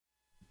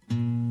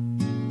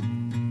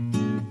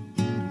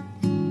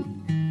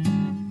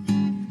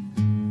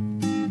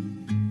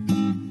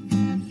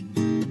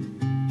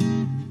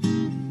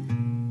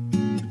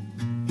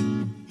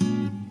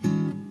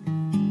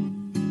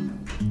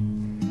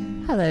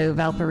Hello,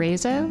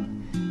 Valparaiso.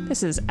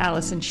 This is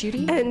Allison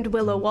Schutte and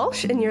Willow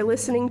Walsh, and you're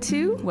listening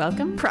to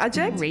Welcome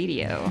Project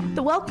Radio.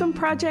 The Welcome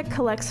Project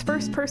collects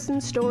first-person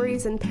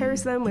stories and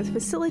pairs them with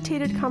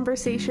facilitated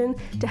conversation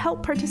to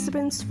help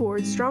participants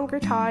forge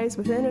stronger ties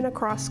within and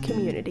across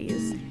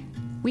communities.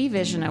 We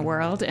vision a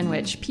world in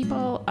which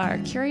people are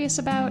curious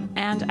about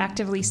and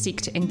actively seek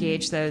to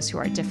engage those who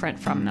are different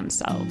from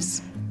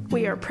themselves.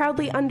 We are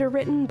proudly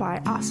underwritten by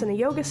Asana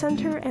Yoga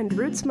Center and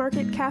Roots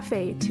Market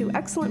Cafe, two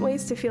excellent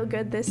ways to feel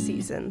good this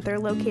season. They're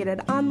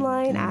located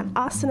online at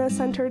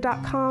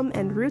asanacenter.com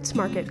and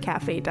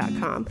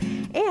rootsmarketcafe.com.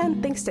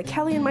 And thanks to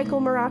Kelly and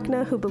Michael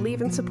Marachna, who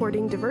believe in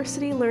supporting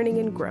diversity, learning,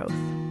 and growth.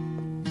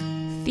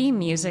 Theme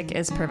music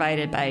is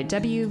provided by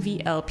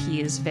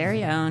WVLP's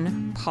very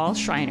own Paul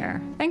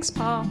Schreiner. Thanks,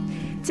 Paul.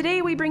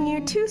 Today we bring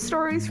you two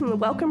stories from the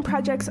Welcome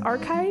Project's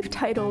archive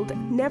titled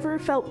Never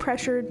Felt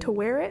Pressured to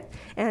Wear It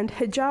and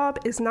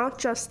Hijab is Not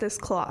Just This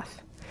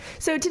Cloth.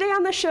 So today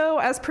on the show,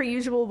 as per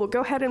usual, we'll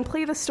go ahead and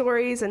play the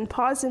stories and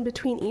pause in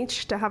between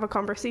each to have a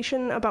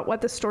conversation about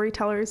what the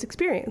storytellers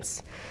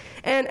experience.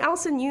 And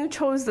Allison, you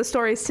chose the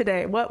stories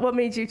today. What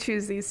made you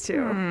choose these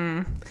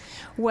two?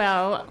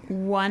 Well,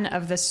 one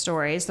of the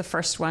stories, the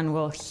first one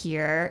we'll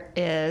hear,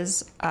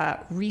 is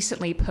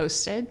recently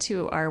posted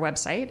to our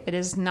website. It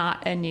is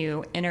not a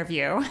new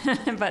interview,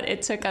 but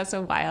it took us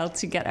a while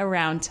to get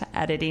around to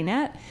editing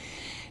it.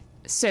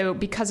 So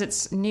because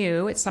it's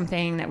new, it's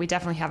something that we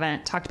definitely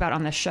haven't talked about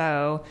on the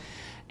show.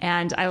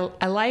 And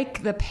I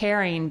like the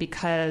pairing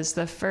because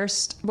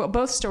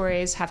both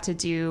stories have to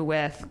do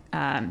with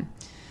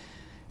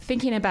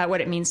thinking about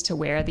what it means to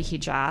wear the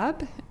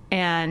hijab,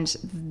 and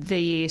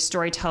the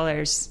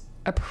storytellers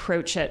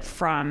approach it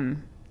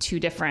from two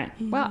different,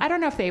 well, I don't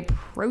know if they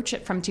approach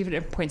it from two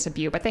different points of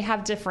view, but they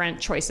have different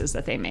choices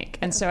that they make.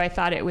 And so I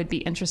thought it would be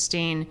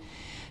interesting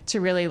to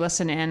really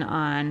listen in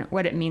on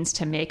what it means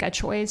to make a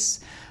choice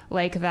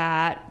like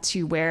that,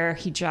 to wear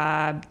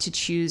hijab, to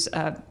choose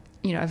a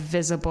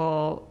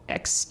visible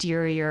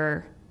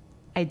exterior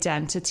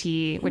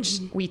identity, which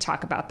we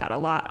talk about that a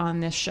lot on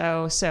this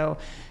show. So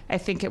I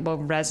think it will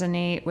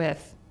resonate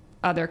with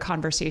other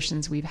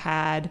conversations we've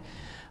had.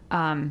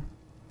 And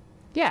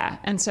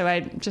so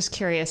I'm just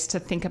curious to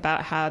think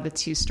about how the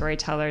two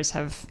storytellers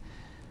have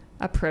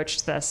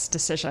approached this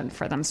decision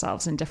for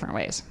themselves in different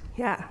ways.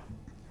 Yeah.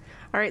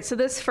 All right, so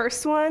this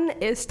first one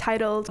is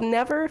titled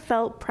Never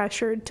Felt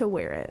Pressured to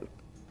Wear It.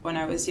 When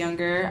I was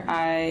younger,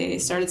 I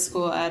started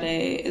school at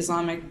a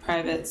Islamic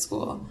private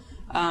school,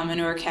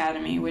 Noor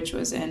Academy, which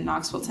was in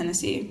Knoxville,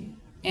 Tennessee.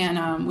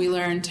 And we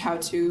learned how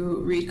to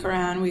read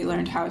Quran, we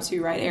learned how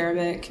to write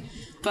Arabic.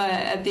 But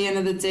at the end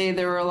of the day,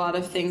 there were a lot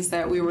of things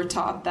that we were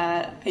taught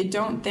that I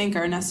don't think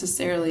are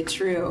necessarily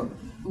true.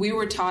 We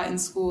were taught in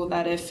school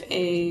that if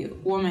a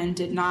woman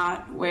did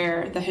not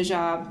wear the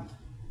hijab,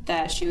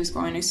 that she was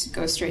going to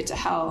go straight to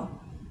hell.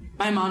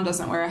 My mom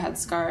doesn't wear a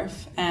headscarf,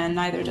 and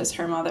neither does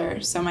her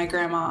mother, so my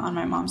grandma on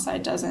my mom's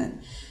side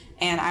doesn't.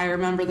 And I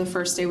remember the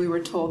first day we were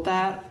told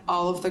that,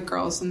 all of the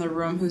girls in the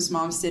room whose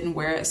moms didn't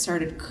wear it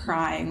started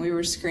crying. We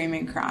were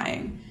screaming,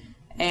 crying.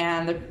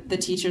 And the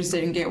teachers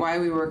didn't get why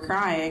we were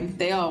crying.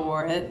 They all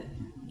wore it.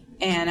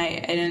 And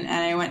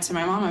I went to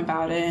my mom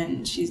about it,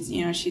 and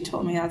she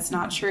told me that's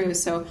not true.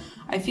 So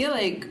I feel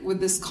like with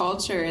this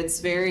culture,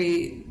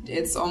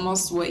 it's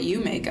almost what you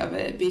make of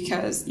it,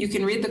 because you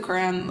can read the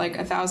Quran like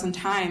 1,000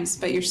 times,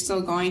 but you're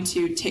still going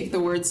to take the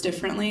words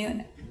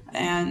differently.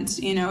 And,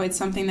 it's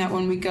something that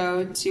when we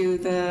go to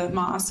the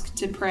mosque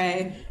to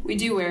pray, we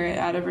do wear it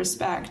out of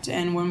respect.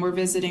 And when we're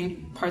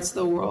visiting parts of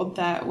the world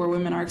where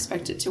women are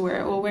expected to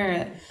wear it, we'll wear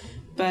it.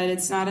 But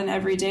it's not an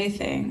everyday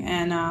thing,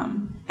 and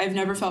I've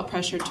never felt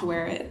pressured to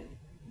wear it.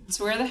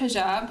 To wear the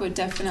hijab would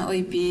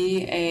definitely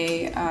be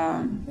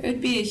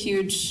a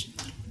huge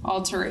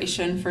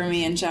alteration for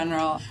me in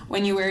general.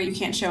 When you wear it, you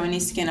can't show any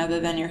skin other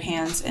than your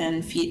hands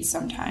and feet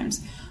sometimes.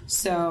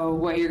 So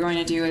what you're going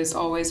to do is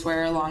always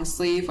wear a long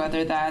sleeve,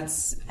 whether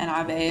that's an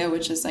abaya,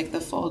 which is like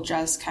the full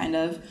dress kind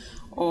of,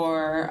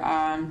 or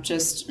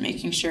just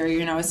making sure,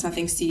 it's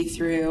nothing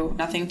see-through,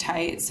 nothing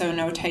tight, so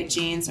no tight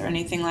jeans or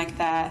anything like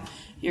that.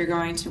 You're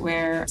going to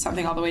wear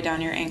something all the way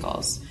down your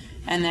ankles.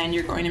 And then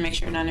you're going to make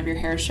sure none of your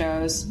hair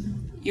shows.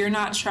 You're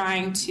not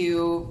trying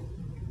to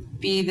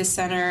be the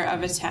center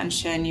of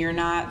attention. You're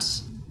not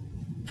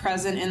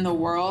present in the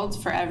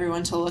world for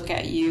everyone to look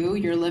at you.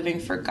 You're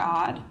living for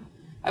God.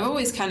 I've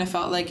always kind of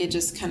felt like it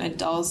just kind of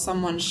dulls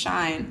someone's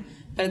shine.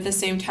 But at the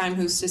same time,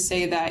 who's to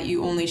say that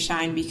you only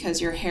shine because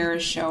your hair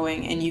is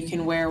showing and you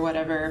can wear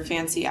whatever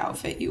fancy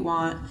outfit you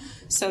want?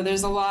 So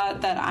there's a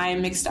lot that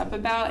I'm mixed up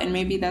about, and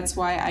maybe that's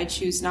why I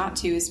choose not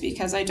to, is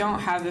because I don't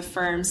have a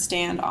firm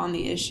stand on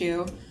the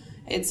issue.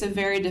 It's a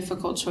very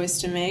difficult choice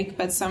to make,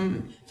 but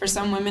for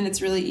some women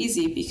it's really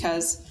easy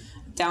because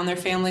down their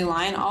family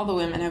line, all the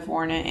women have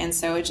worn it, and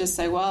so it's just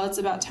like, well, it's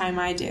about time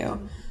I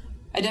do.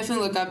 I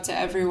definitely look up to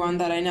everyone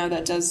that I know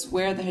that does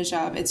wear the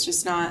hijab. It's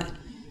just not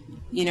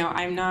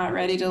I'm not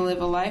ready to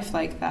live a life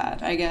like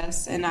that, I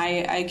guess. And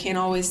I can't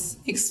always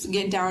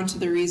get down to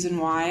the reason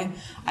why.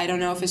 I don't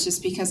know if it's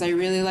just because I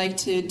really like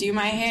to do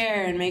my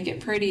hair and make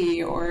it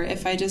pretty, or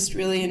if I just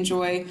really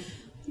enjoy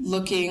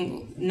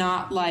looking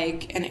not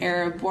like an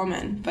Arab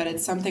woman, but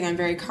it's something I'm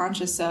very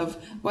conscious of.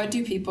 What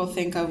do people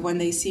think of when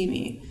they see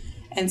me?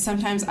 And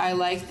sometimes I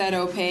like that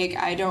opaque,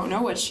 I don't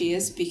know what she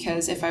is,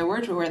 because if I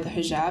were to wear the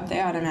hijab, they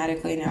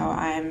automatically know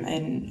I'm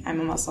a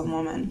Muslim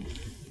woman.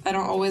 I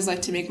don't always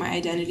like to make my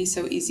identity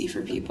so easy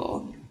for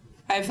people.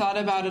 I've thought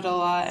about it a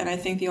lot, and I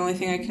think the only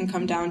thing I can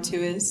come down to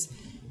is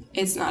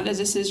it's not a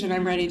decision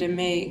I'm ready to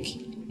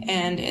make,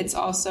 and it's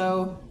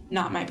also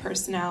not my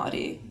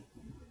personality,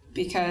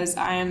 because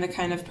I am the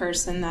kind of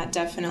person that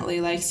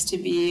definitely likes to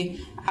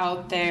be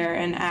out there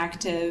and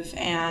active,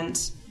 and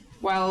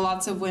while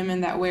lots of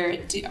women that wear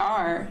it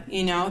are,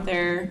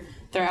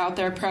 they're out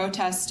there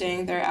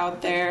protesting, they're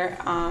out there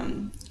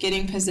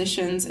getting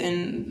positions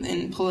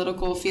in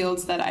political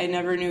fields that I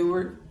never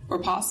knew were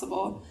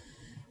possible.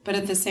 But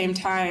at the same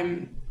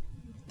time,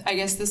 I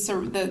guess the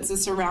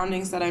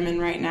surroundings that I'm in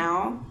right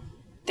now,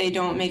 they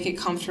don't make it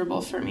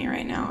comfortable for me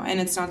right now. And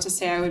it's not to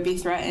say I would be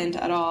threatened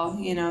at all.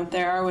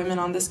 There are women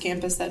on this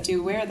campus that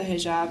do wear the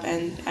hijab,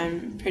 and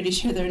I'm pretty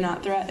sure they're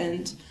not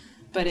threatened.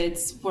 But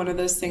it's one of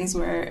those things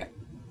where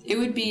it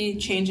would be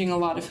changing a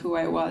lot of who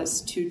I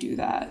was to do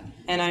that.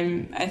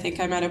 And I think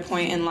I'm at a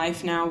point in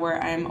life now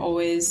where I'm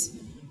always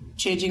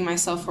changing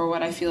myself for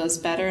what I feel is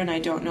better, and I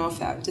don't know if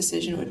that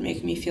decision would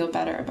make me feel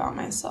better about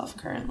myself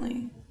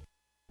currently.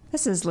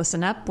 This is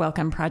Listen Up,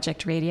 Welcome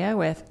Project Radio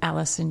with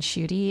Allison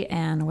Schutte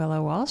and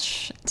Willow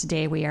Walsh.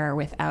 Today we are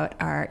without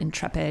our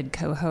intrepid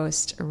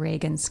co-host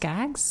Reagan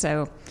Skaggs,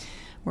 so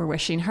we're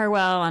wishing her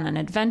well on an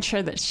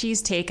adventure that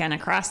she's taken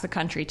across the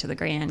country to the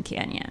Grand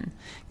Canyon.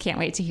 Can't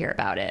wait to hear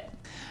about it.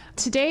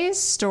 Today's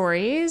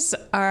stories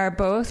are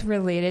both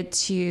related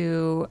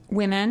to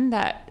women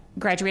that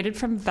graduated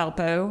from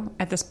Valpo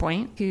at this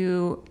point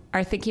who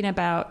are thinking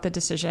about the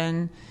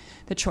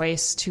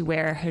choice to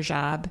wear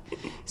hijab.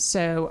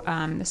 So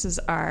this is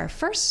our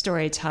first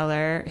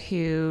storyteller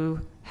who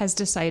has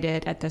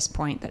decided at this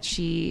point that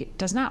she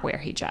does not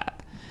wear hijab.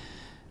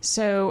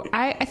 So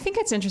I think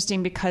it's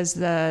interesting because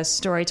the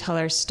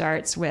storyteller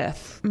starts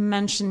with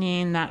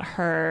mentioning that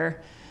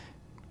her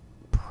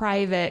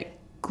private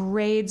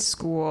grade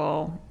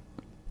school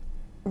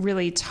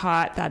really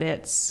taught that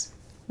it's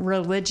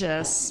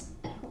religious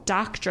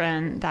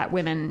doctrine that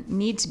women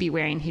need to be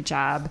wearing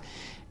hijab.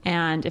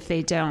 And if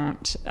they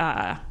don't,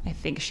 I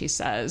think she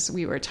says,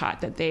 we were taught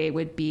that they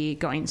would be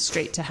going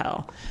straight to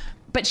hell.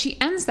 But she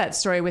ends that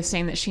story with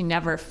saying that she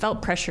never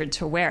felt pressured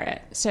to wear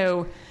it.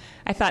 So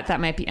I thought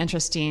that might be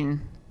interesting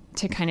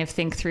to kind of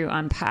think through,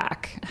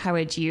 unpack. How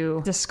would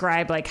you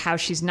describe how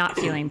she's not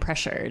feeling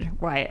pressured,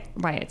 why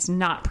it's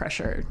not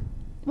pressured?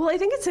 Well, I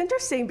think it's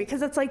interesting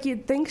because it's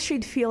you'd think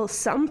she'd feel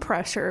some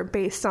pressure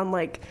based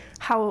on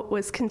how it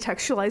was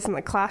contextualized in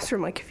the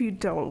classroom. If you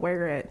don't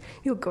wear it,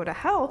 you'll go to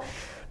hell.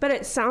 But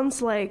it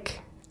sounds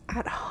like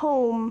at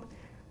home,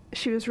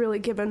 she was really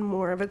given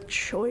more of a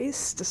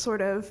choice to sort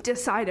of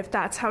decide if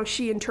that's how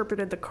she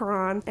interpreted the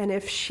Quran and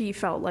if she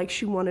felt like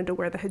she wanted to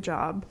wear the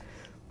hijab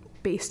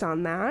based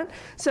on that.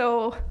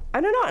 So I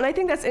don't know. And I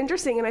think that's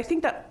interesting. And I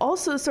think that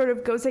also sort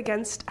of goes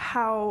against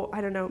how,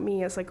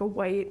 me as a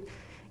white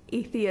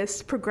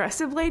atheist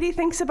progressive lady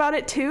thinks about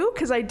it too,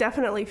 because I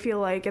definitely feel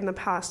like in the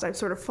past I've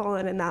sort of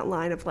fallen in that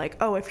line of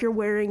if you're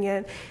wearing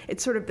it,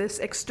 it's sort of this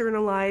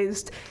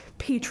externalized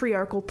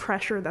patriarchal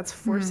pressure that's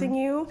forcing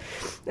you.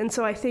 And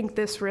so I think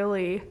this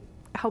really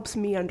helps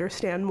me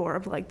understand more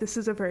of this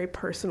is a very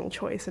personal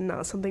choice and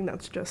not something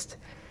that's just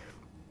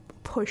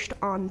pushed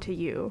onto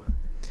you.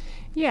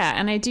 Yeah,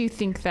 and I do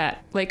think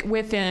that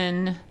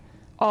within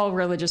all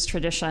religious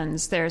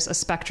traditions, there's a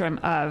spectrum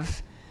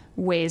of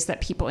ways that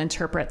people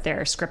interpret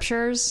their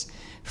scriptures,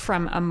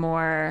 from a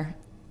more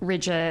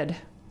rigid,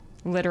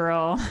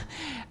 literal,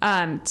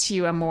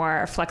 to a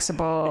more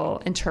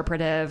flexible,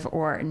 interpretive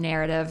or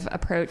narrative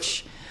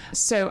approach.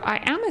 So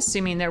I am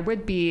assuming there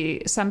would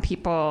be some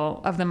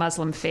people of the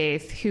Muslim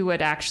faith who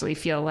would actually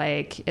feel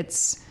like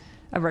it's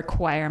a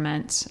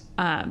requirement.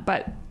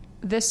 But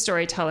this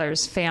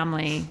storyteller's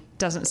family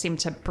doesn't seem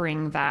to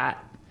bring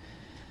that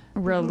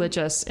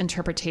religious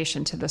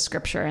interpretation to the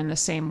scripture in the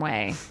same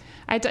way.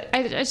 I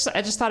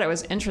just thought it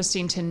was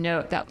interesting to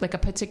note that a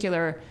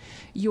particular,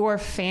 your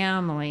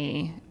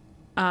family,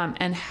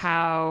 and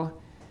how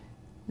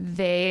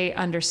they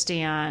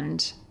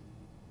understand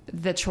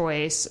the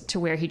choice to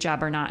wear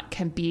hijab or not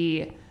can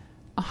be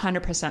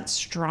 100%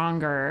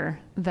 stronger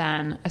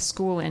than a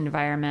school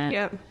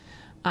environment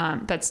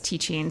that's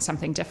teaching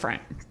something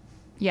different.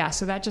 Yeah,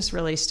 so that just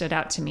really stood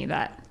out to me,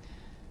 that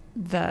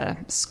the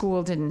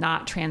school did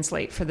not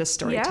translate for the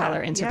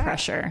storyteller into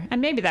pressure. And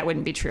maybe that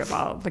wouldn't be true of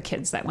all the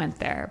kids that went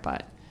there.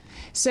 But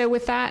so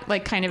with that,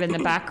 kind of in the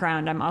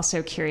background, I'm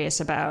also curious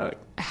about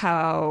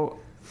how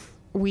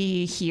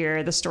we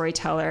hear the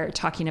storyteller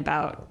talking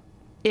about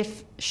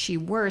if she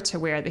were to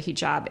wear the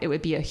hijab, it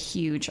would be a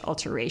huge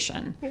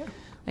alteration. Yeah.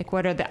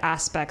 What are the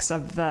aspects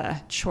of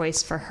the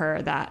choice for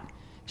her that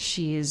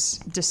she's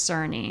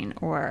discerning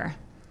or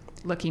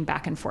looking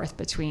back and forth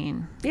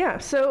between. Yeah.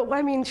 So,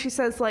 I mean, she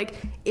says, like,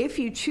 if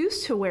you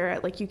choose to wear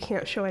it, like, you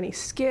can't show any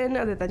skin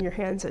other than your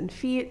hands and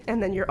feet.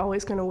 And then you're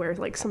always going to wear,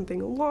 like,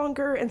 something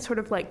longer and sort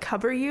of, like,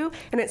 cover you.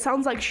 And it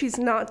sounds like she's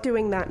not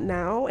doing that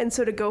now. And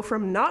so to go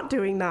from not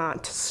doing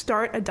that to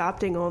start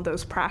adopting all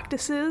those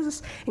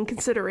practices and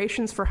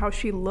considerations for how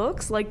she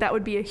looks, like, that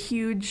would be a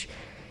huge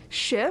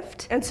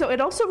shift. And so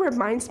it also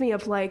reminds me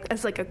of, like,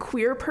 as, like, a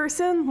queer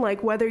person,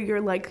 like, whether you're,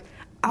 like,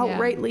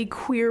 outrightly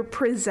queer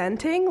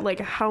presenting,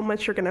 like how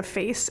much you're gonna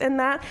face in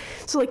that.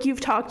 So like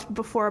you've talked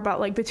before about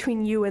like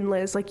between you and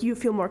Liz, like you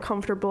feel more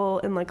comfortable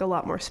in like a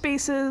lot more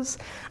spaces,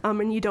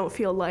 and you don't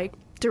feel like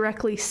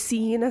directly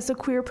seen as a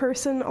queer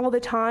person all the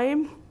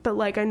time. But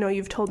like I know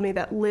you've told me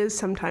that Liz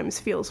sometimes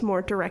feels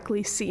more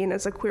directly seen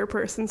as a queer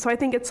person. So I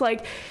think it's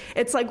like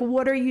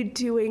what are you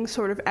doing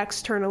sort of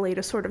externally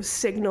to sort of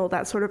signal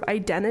that sort of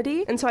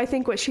identity? And so I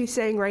think what she's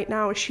saying right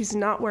now is she's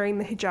not wearing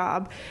the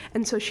hijab,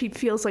 and so she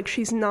feels like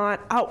she's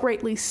not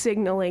outrightly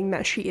signaling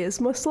that she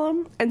is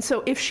Muslim. And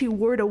so if she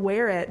were to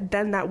wear it,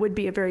 then that would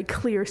be a very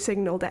clear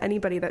signal to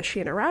anybody that she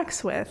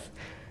interacts with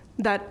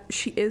that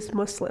she is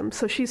Muslim.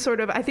 So she's sort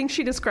of, I think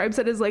she describes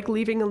it as like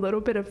leaving a little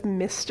bit of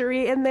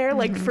mystery in there,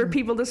 like for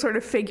people to sort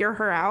of figure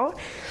her out.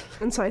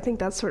 And so I think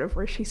that's sort of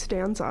where she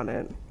stands on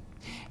it.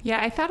 Yeah,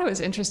 I thought it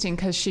was interesting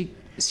because she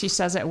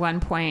says at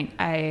one point,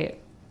 I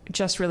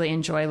just really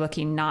enjoy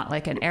looking not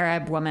like an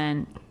Arab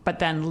woman, but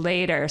then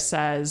later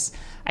says,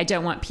 I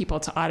don't want people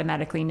to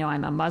automatically know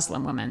I'm a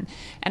Muslim woman.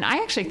 And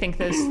I actually think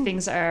those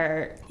things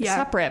are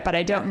separate, but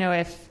I don't know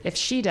if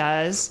she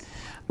does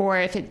or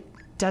if it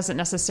doesn't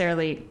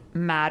necessarily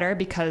matter,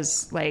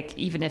 because like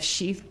even if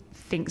she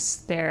thinks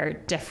they're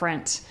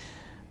different,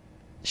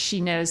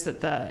 she knows that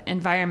the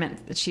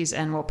environment that she's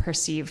in will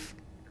perceive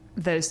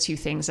those two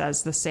things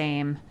as the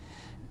same.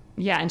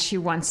 Yeah, and she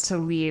wants to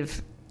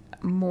leave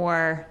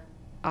more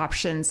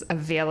options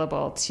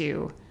available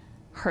to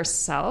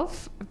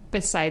herself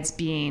besides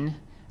being,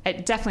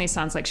 it definitely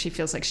sounds like she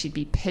feels like she'd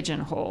be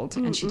pigeonholed,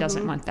 and she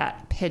doesn't want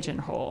that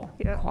pigeonhole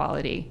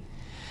quality.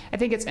 I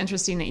think it's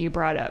interesting that you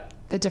brought up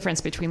the difference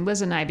between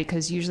Liz and I,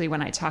 because usually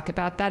when I talk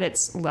about that,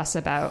 it's less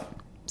about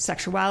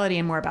sexuality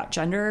and more about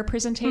gender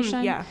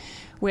representation,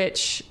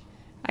 which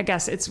I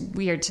guess it's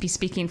weird to be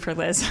speaking for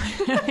Liz.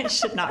 I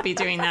should not be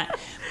doing that.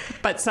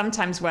 But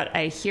sometimes what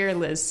I hear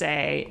Liz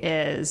say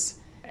is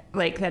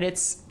like that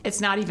it's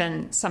not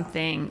even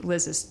something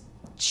Liz is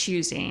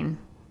choosing.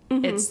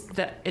 It's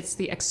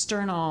the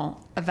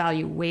external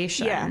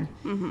evaluation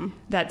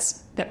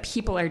that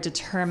people are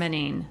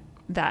determining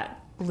that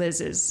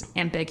Liz is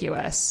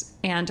ambiguous,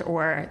 and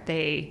or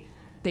they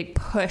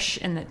push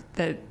in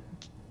the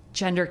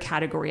gender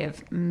category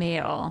of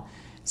male.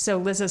 So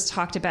Liz has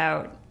talked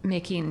about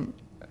making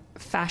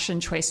fashion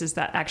choices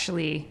that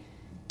actually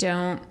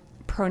don't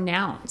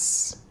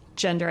pronounce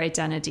gender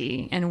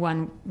identity in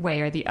one way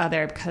or the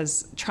other,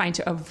 because trying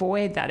to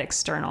avoid that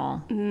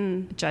external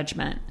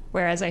judgment.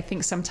 Whereas I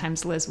think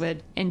sometimes Liz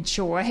would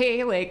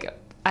enjoy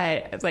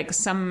like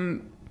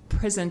some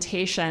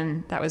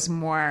presentation that was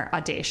more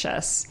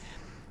audacious,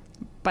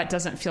 but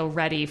doesn't feel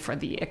ready for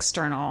the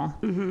external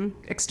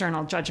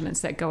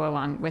judgments that go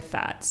along with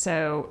that.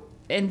 So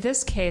in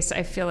this case,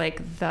 I feel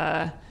like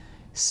the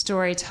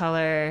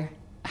storyteller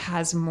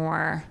has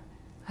more,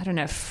 I don't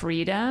know,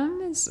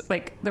 freedom is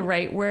like the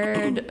right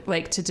word,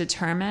 like to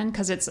determine,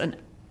 because it's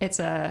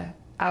a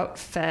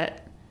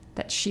outfit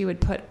that she would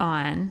put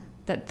on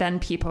that then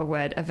people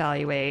would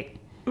evaluate.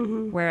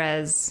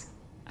 Whereas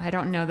I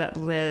don't know that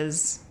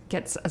Liz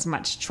gets as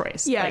much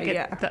choice.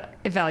 The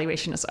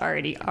evaluation is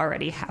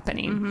already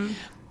happening.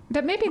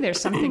 But maybe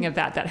there's something of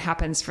that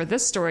happens for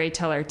this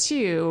storyteller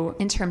too,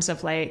 in terms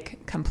of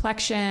like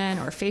complexion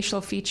or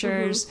facial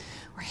features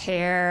or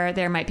hair.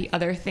 There might be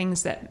other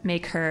things that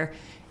make her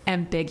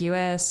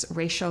ambiguous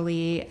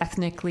racially,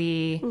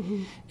 ethnically.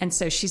 And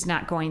so she's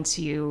not going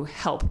to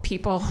help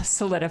people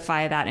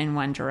solidify that in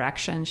one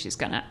direction. She's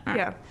going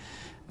to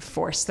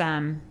force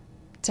them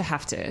to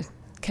have to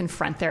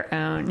confront their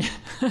own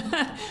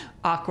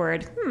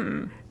awkward,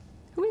 who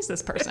is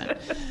this person?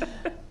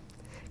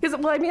 Because,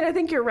 well, I mean, I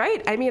think you're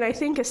right. I mean, I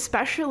think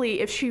especially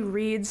if she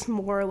reads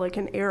more like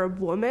an Arab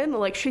woman,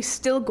 like she's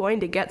still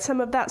going to get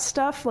some of that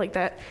stuff, like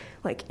that,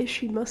 like, is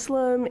she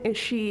Muslim? Is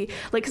she,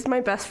 like, because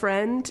my best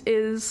friend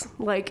is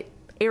like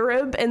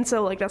Arab, and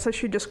so like that's how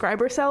she'd describe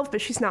herself, but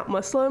she's not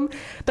Muslim.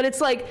 But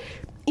it's like,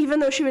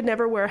 even though she would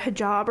never wear a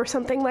hijab or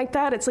something like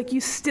that, it's like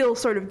you still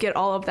sort of get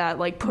all of that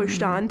like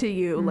pushed onto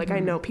you. Like I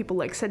know people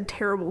like said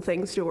terrible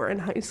things to her in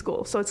high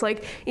school. So it's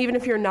like even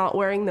if you're not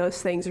wearing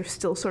those things, you're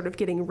still sort of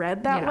getting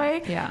read that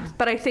way. Yeah.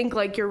 But I think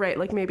like you're right.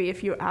 Like maybe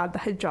if you add the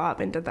hijab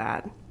into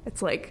that,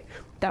 it's like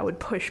that would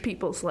push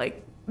people's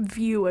like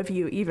view of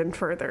you even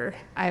further.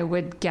 I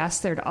would guess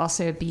there'd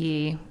also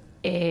be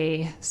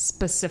a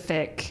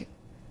specific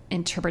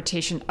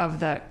interpretation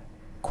of the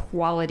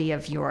quality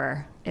of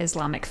your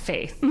Islamic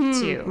faith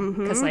too,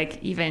 because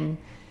like even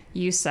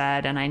you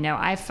said, and I know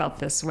I felt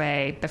this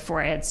way before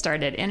I had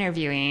started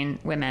interviewing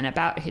women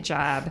about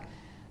hijab,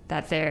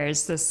 that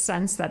there's this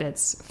sense that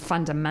it's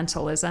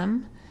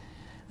fundamentalism,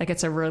 like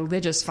it's a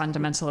religious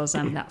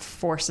fundamentalism that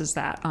forces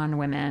that on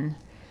women.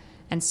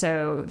 And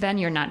so then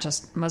you're not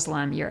just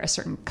Muslim, you're a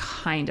certain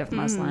kind of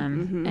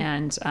Muslim.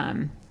 And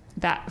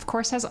that, of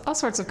course, has all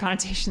sorts of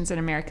connotations in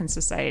American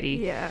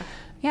society. Yeah.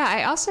 Yeah,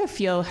 I also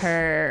feel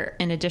her,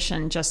 in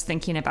addition, just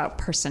thinking about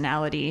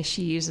personality.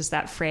 She uses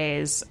that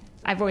phrase,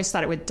 I've always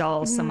thought it would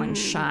dull someone's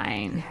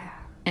shine.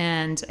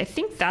 And I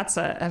think that's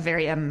a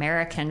very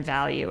American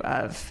value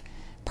of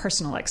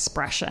personal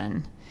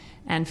expression,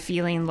 and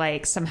feeling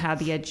like somehow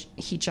the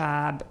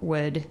hijab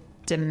would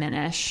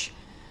diminish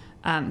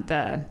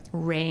the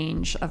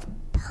range of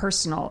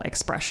personal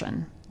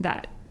expression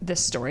that this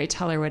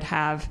storyteller would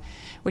have,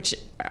 which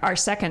our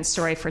second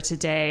story for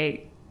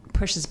today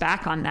pushes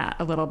back on that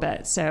a little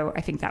bit. So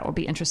I think that will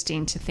be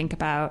interesting to think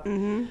about.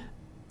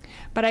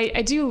 But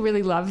I do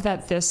really love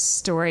that this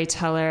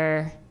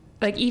storyteller,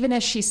 like even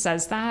as she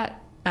says that,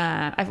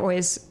 I've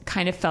always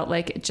kind of felt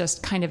like it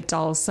just kind of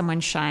dulls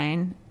someone's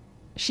shine.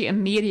 She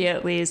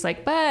immediately is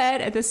like,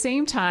 but at the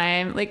same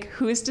time, like,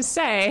 who's to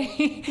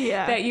say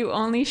that you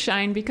only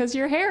shine because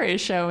your hair is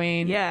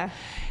showing? Yeah.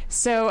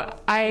 So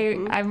I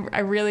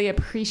really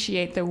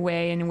appreciate the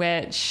way in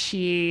which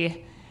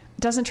she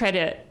doesn't try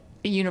to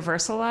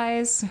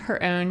universalize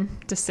her own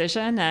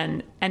decision,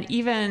 and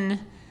even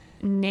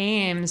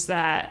names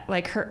that,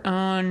 like, her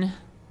own.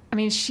 I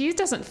mean, she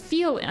doesn't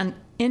feel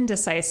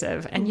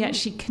indecisive, and yet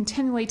she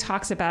continually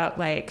talks about,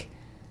 like,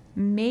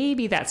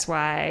 maybe that's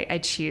why I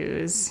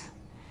choose,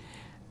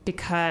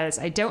 because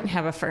I don't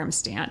have a firm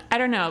stand. I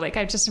don't know. Like,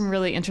 I just am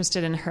really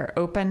interested in her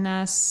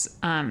openness.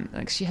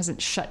 Like, she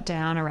hasn't shut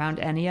down around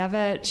any of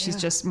it. She's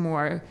just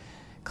more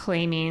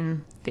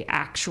claiming the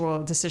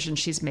actual decision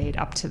she's made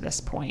up to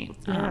this point.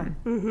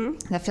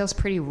 That feels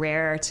pretty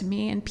rare to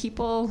me and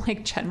people,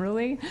 like,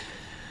 generally.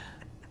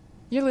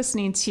 You're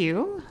listening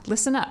to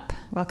Listen Up,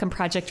 Welcome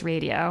Project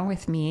Radio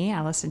with me,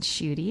 Allison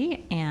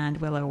Schutte, and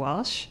Willow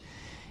Walsh.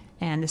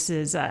 And this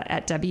is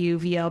at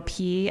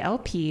WVLP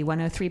LP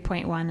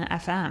 103.1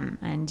 FM.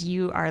 And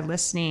you are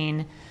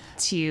listening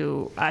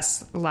to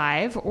us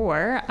live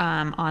or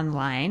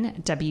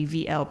online,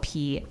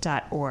 WVLP.org,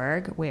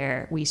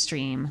 where we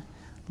stream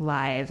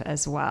live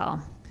as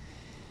well.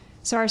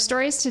 So our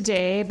stories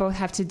today both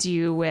have to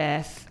do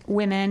with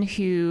women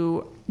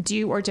who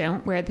do or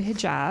don't wear the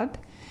hijab.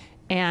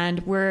 And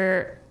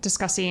we're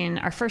discussing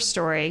our first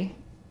story,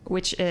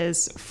 which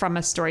is from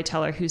a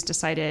storyteller who's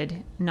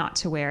decided not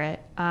to wear it.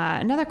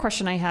 Another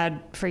question I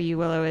had for you,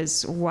 Willow,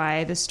 is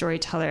why the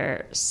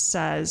storyteller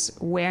says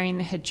wearing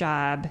the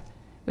hijab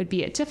would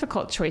be a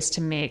difficult choice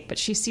to make, but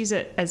she sees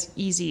it as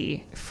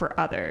easy for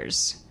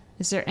others.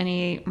 Is there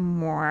any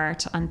more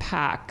to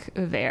unpack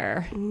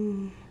there?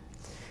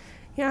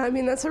 Yeah, I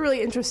mean, that's a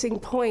really interesting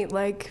point.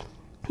 Like,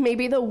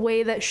 maybe the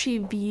way that she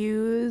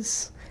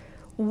views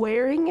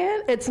wearing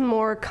it, it's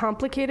more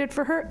complicated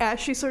for her as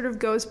she sort of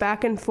goes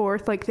back and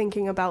forth, like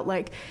thinking about,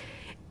 like,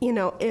 you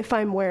know, if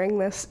I'm wearing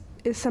this,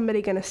 is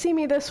somebody going to see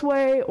me this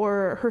way?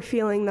 Or her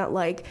feeling that,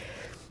 like,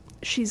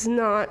 she's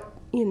not,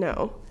 you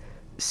know,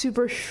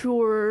 super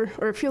sure,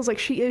 or it feels like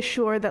she is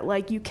sure that,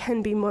 like, you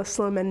can be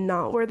Muslim and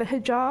not wear the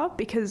hijab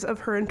because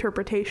of her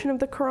interpretation of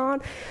the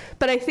Quran.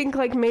 But I think,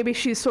 like, maybe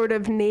she's sort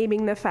of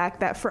naming the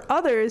fact that for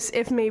others,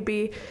 if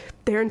maybe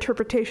their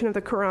interpretation of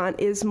the Quran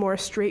is more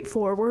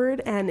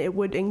straightforward and it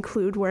would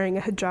include wearing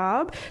a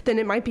hijab, then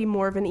it might be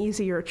more of an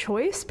easier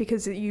choice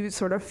because you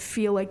sort of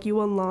feel like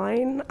you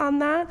align on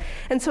that.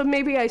 And so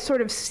maybe I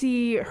sort of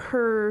see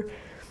her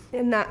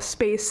in that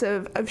space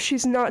of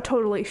she's not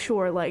totally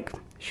sure, like,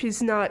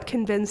 she's not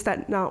convinced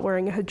that not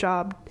wearing a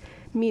hijab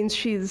means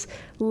she's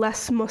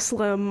less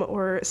Muslim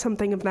or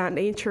something of that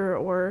nature,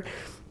 or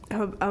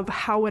of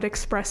how it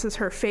expresses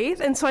her faith.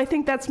 And so I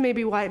think that's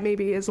maybe why it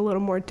maybe is a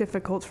little more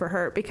difficult for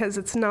her, because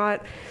it's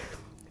not,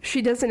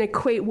 she doesn't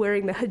equate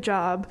wearing the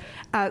hijab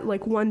at,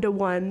 like,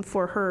 1-to-1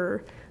 for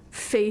her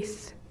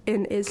faith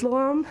in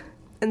Islam.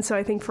 And so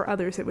I think for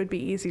others it would be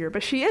easier.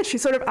 But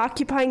she's sort of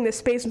occupying this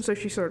space, and so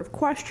she's sort of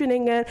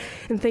questioning it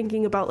and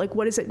thinking about, like,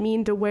 what does it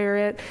mean to wear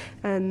it,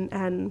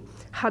 and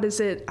how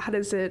does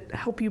it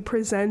help you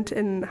present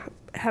and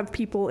have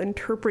people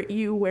interpret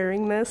you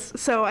wearing this.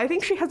 So I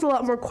think she has a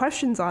lot more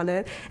questions on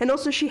it. And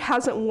also she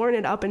hasn't worn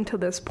it up until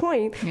this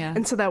point. Yeah.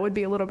 And so that would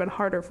be a little bit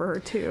harder for her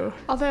too.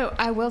 Although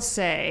I will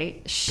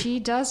say she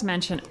does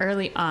mention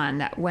early on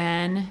that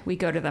when we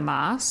go to the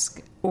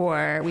mosque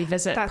or we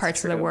visit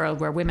parts of the world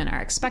where women are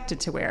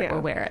expected to wear it,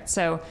 we'll wear it.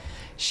 So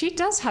she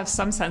does have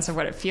some sense of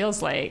what it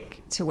feels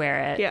like to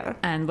wear it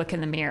and look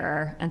in the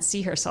mirror and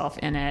see herself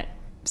in it.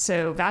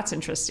 So that's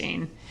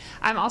interesting.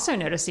 I'm also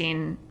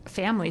noticing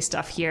family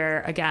stuff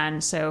here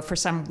again. So for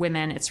some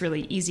women, it's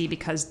really easy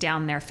because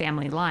down their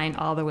family line,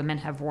 all the women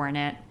have worn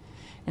it.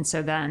 And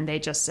so then they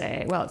just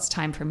say, well, it's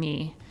time for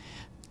me.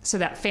 So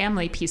that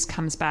family piece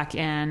comes back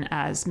in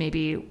as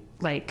maybe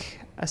like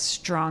a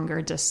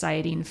stronger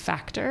deciding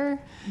factor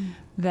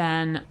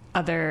than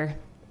other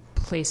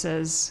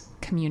places,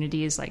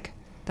 communities like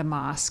the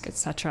mosque,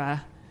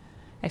 etc.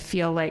 I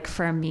feel like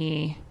for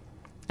me,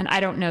 and I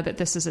don't know that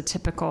this is a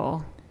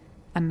typical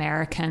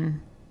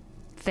American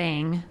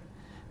thing,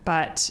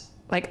 but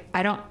like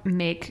I don't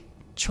make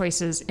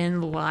choices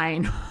in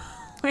line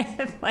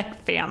with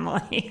like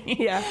family.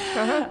 Yeah.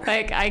 Uh-huh.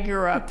 Like I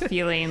grew up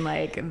feeling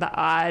like the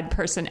odd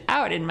person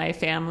out in my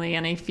family,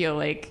 and I feel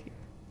like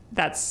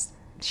that's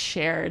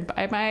shared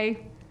by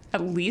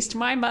at least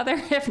my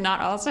mother, if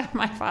not also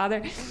my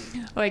father.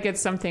 Like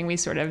it's something we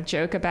sort of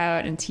joke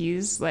about and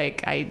tease.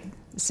 Like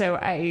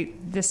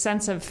the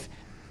sense of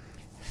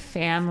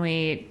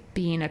family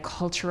being a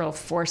cultural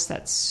force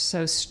that's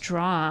so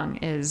strong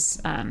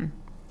is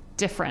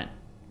different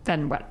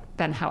than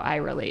how I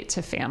relate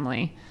to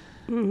family.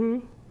 Mm-hmm.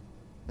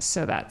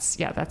 So that's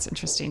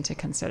interesting to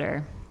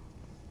consider.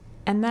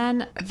 And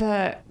then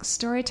the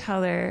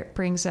storyteller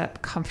brings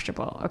up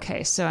comfortable.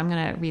 Okay, so I'm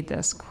going to read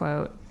this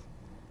quote.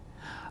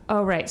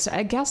 Oh, right. So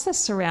I guess the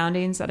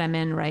surroundings that I'm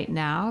in right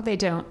now, they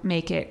don't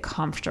make it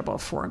comfortable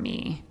for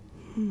me.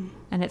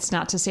 And it's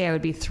not to say I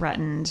would be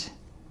threatened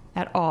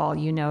at all.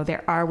 You know,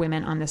 there are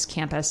women on this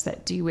campus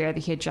that do wear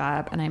the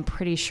hijab, and I'm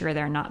pretty sure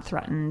they're not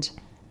threatened.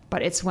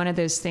 But it's one of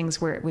those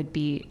things where it would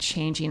be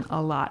changing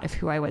a lot of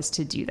who I was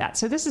to do that.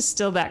 So this is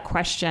still that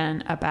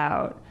question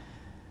about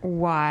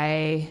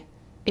why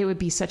it would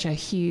be such a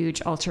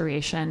huge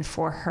alteration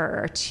for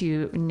her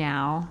to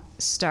now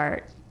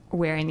start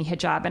wearing the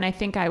hijab. And I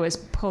think I was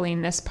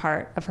pulling this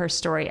part of her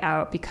story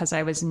out because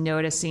I was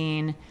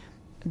noticing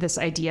this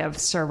idea of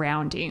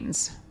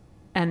surroundings.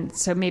 And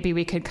so maybe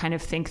we could kind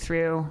of think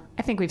through,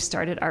 I think we've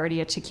started already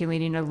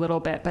articulating a little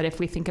bit, but if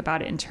we think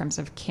about it in terms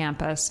of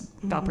campus,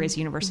 Valparaiso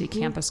University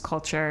campus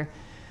culture,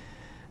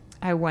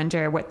 I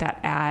wonder what that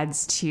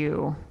adds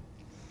to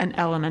an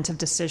element of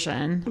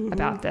decision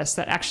about this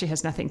that actually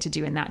has nothing to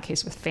do in that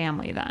case with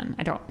family then.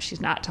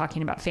 She's not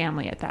talking about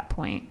family at that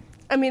point.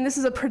 I mean, this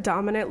is a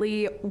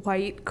predominantly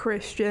white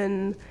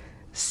Christian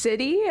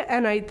city,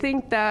 and I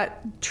think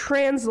that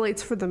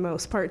translates for the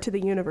most part to the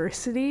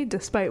university,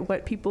 despite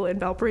what people in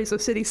Valparaiso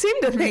City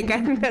seem to think. I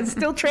think that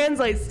still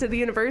translates to the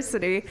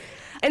university.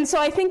 And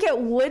so I think it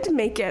would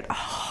make it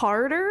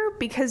harder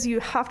because you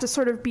have to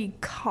sort of be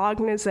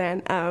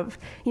cognizant of,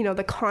 you know,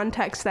 the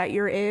context that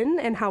you're in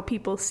and how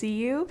people see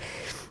you.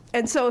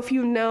 And so if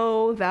you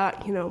know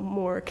that, you know,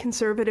 more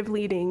conservative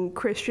leading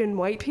Christian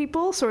white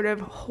people sort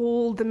of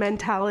hold the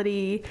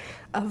mentality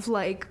of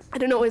like, I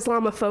don't know,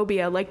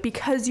 Islamophobia, like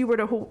because you were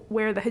to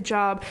wear the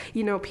hijab,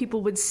 you know,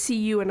 people would see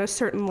you in a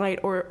certain light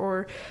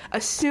or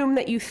assume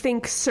that you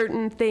think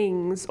certain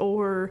things,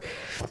 or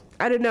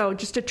I don't know,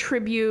 just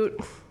attribute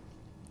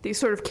these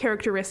sort of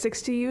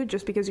characteristics to you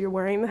just because you're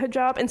wearing the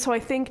hijab. And so I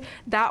think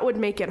that would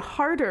make it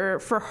harder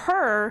for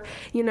her,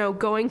 you know,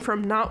 going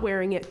from not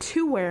wearing it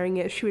to wearing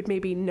it. She would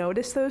maybe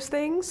notice those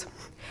things.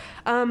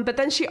 But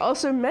then she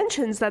also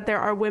mentions that there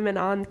are women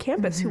on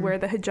campus who wear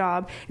the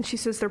hijab, and she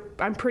says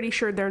I'm pretty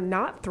sure they're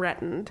not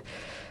threatened.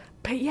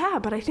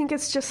 But I think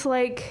it's just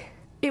like,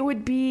 it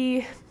would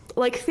be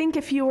like, think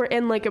if you were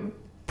in like a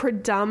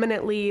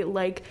predominantly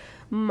like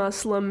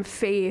Muslim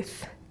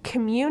faith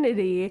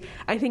community,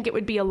 I think it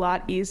would be a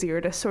lot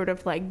easier to sort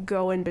of like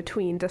go in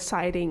between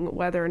deciding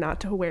whether or not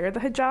to wear the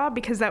hijab,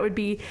 because that would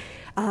be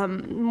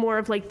more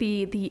of like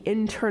the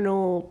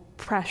internal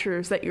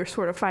pressures that you're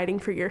sort of fighting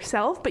for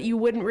yourself, but you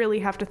wouldn't really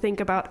have to think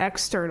about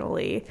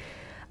externally,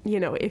 you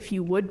know, if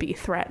you would be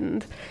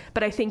threatened.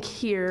 But I think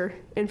here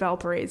in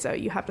Valparaiso,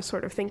 you have to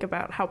sort of think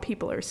about how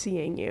people are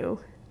seeing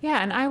you.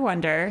 Yeah, and I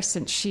wonder,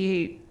 since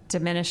she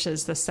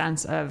diminishes the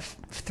sense of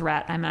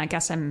threat, I mean, I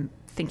guess I'm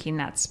thinking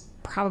that's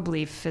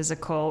probably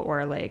physical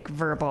or like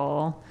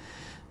verbal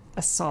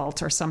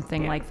assault or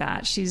something like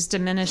that. She's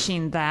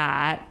diminishing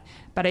that.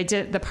 But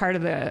the part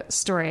of the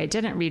story I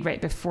didn't read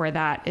right before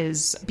that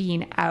is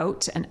being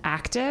out and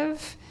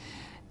active.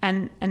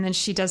 And then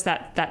she does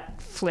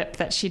that flip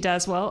that she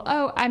does. Well,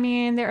 I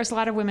mean, there's a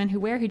lot of women who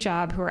wear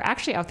hijab who are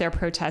actually out there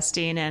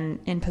protesting and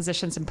in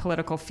positions in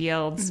political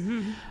fields.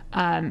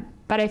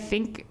 But I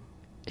think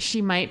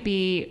she might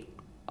be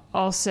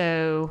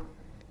also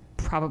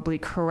probably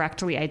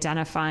correctly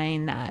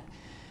identifying that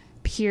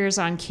peers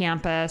on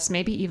campus,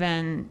 maybe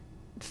even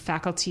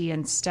faculty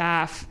and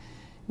staff,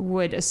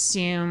 would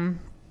assume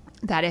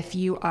that if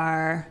you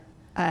are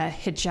a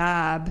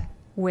hijab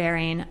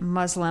wearing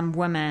Muslim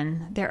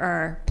woman, there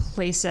are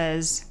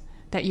places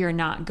that you're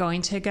not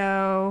going to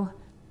go,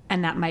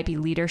 and that might be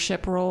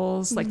leadership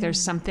roles. Like there's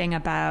something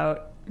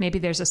about, maybe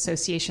there's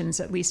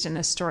associations, at least in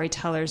the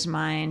storyteller's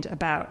mind,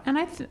 about, and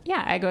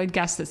I would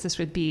guess that this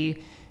would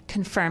be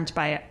confirmed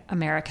by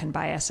American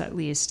bias, at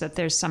least, that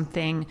there's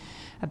something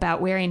about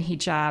wearing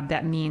hijab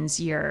that means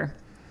you're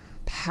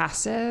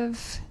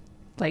passive,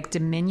 like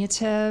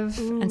diminutive,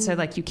 and so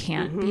like you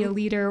can't be a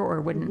leader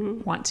or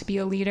wouldn't want to be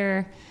a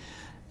leader.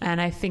 And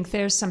I think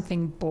there's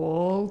something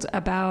bold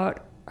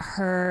about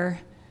her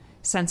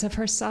sense of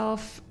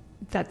herself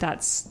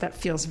that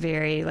feels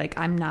very like,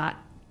 I'm not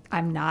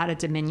a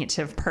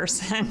diminutive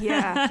person.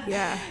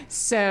 Yeah.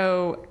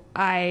 So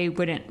I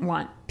wouldn't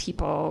want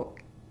people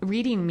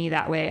reading me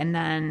that way and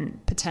then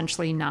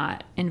potentially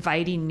not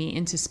inviting me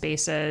into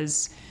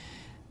spaces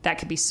that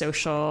could be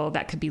social,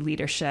 that could be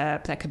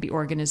leadership, that could be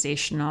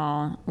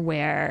organizational,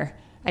 where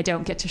I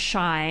don't get to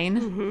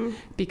shine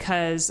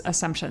because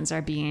assumptions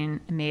are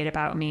being made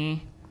about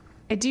me.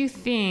 I do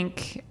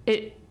think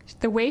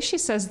the way she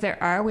says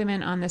there are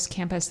women on this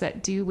campus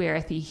that do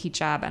wear the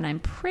hijab, and I'm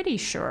pretty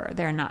sure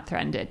they're not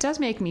threatened. It does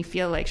make me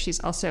feel like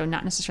she's also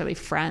not necessarily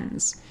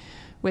friends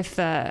with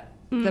the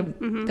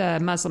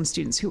Muslim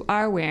students who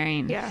are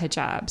wearing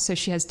hijab. So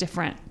she has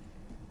different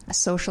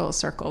social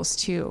circles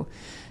too.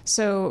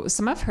 So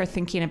some of her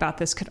thinking about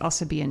this could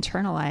also be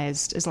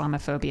internalized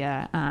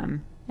Islamophobia.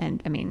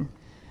 And I mean,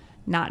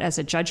 not as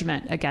a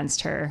judgment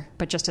against her,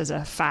 but just as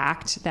a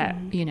fact that,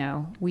 you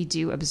know, we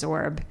do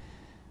absorb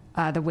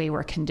the way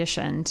we're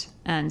conditioned.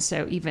 And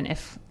so even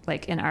if,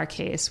 like in our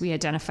case, we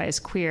identify as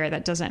queer,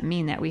 that doesn't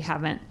mean that we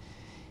haven't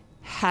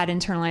had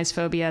internalized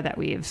phobia that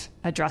we've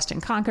addressed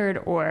and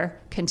conquered, or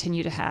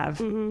continue to have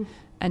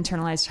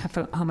internalized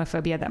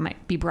homophobia that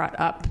might be brought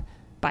up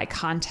by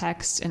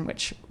context in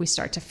which we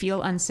start to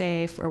feel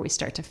unsafe, or we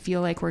start to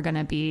feel like we're going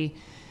to be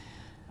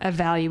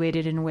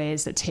evaluated in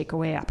ways that take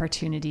away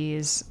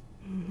opportunities.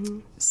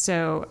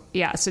 So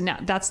now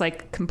that's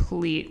like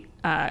complete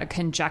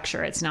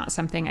conjecture. It's not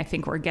something I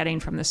think we're getting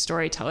from the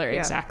storyteller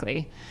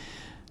exactly,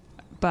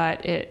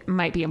 but it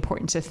might be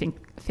important to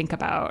think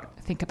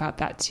about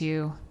that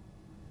too.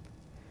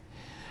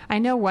 I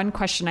know one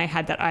question I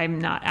had that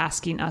I'm not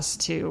asking us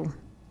to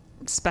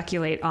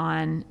speculate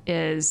on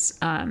is,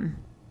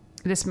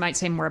 this might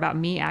say more about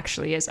me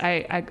actually, is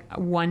I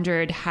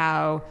wondered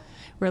how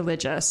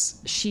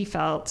religious she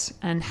felt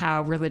and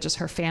how religious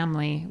her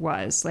family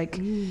was. Like,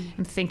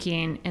 I'm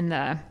thinking in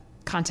the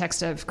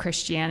context of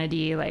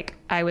Christianity, like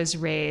I was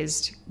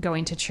raised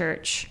going to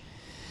church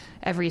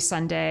every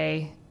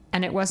Sunday,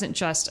 and it wasn't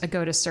just a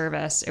go to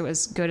service. It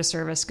was go to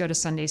service, go to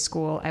Sunday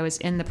school. I was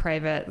in the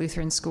private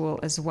Lutheran school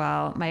as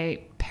well. My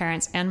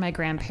parents and my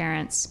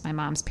grandparents, my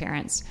mom's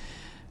parents,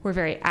 were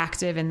very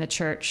active in the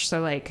church.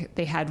 So like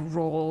they had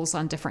roles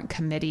on different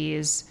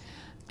committees.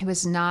 It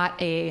was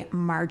not a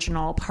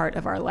marginal part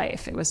of our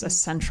life. It was a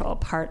central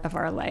part of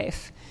our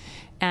life.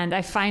 And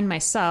I find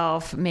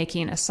myself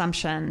making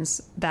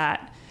assumptions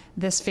that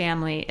this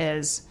family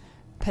is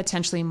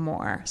potentially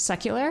more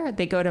secular.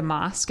 They go to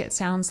mosque, it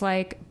sounds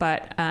like,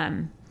 but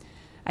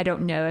I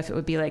don't know if it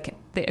would be like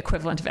the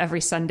equivalent of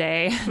every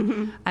Sunday.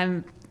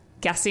 I'm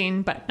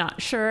guessing, but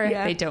not sure.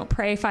 They don't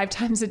pray 5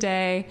 times a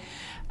day.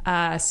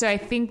 So I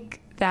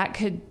think that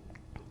could,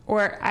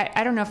 or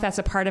I don't know if that's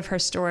a part of her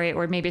story,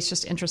 or maybe it's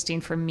just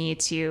interesting for me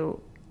to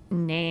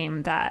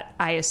name that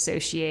I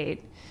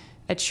associate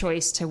a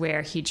choice to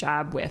wear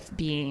hijab with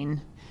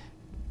being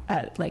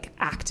a like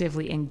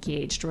actively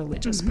engaged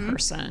religious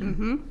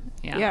person.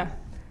 Yeah.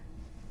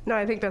 No,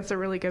 I think that's a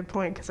really good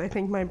point, because I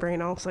think my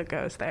brain also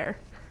goes there,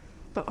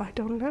 but I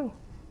don't know.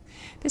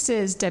 This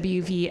is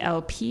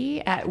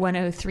WVLP at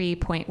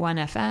 103.1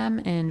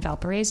 FM in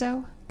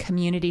Valparaiso,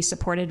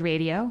 community-supported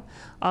radio,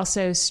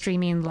 also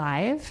streaming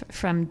live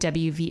from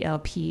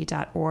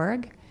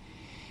WVLP.org.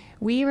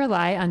 We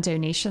rely on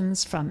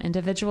donations from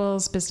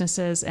individuals,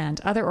 businesses,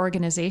 and other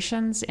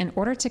organizations in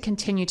order to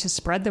continue to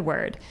spread the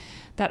word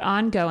that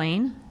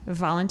ongoing,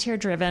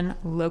 volunteer-driven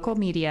local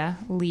media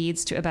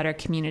leads to a better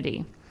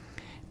community.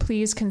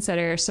 Please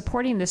consider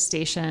supporting this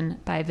station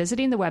by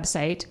visiting the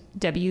website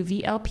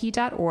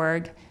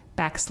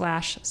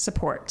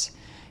wvlp.org/support.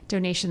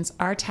 Donations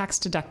are tax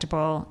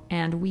deductible,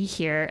 and we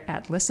here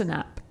at Listen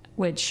Up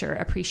would sure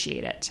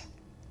appreciate it.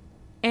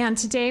 And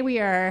today we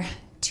are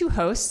 2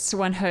 hosts,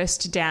 one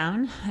host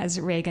down, as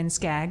Reagan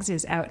Skaggs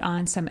is out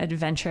on some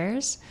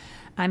adventures.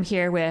 I'm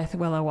here with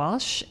Willow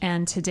Walsh,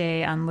 and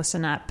today on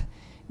Listen Up,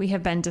 we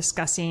have been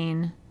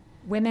discussing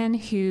women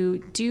who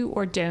do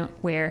or don't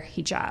wear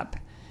hijab.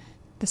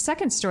 The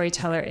second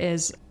storyteller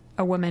is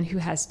a woman who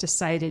has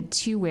decided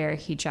to wear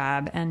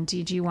hijab. And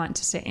did you want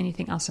to say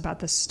anything else about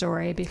this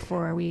story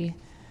before we...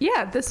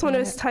 Yeah, this one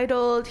is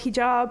titled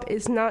Hijab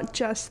is Not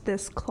Just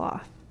This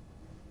Cloth.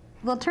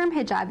 The term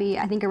hijabi,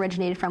 I think,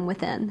 originated from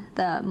within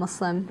the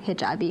Muslim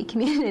hijabi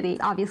community.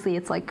 Obviously,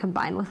 it's like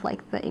combined with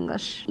like the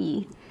English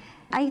E.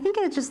 I think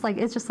it's just like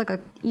a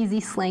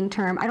easy slang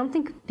term. I don't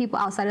think people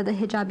outside of the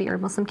hijabi or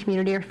Muslim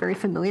community are very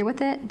familiar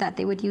with it, that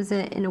they would use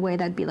it in a way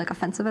that'd be like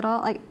offensive at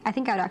all. Like, I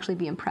think I'd actually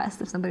be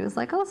impressed if somebody was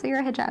like, "Oh, so you're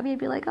a hijabi?" I'd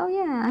be like, "Oh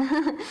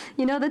yeah,"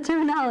 you know, the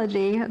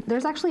terminology.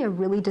 There's actually a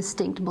really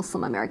distinct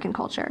Muslim American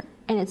culture,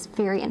 and it's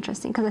very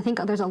interesting because I think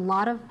there's a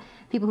lot of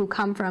people who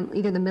come from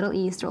either the Middle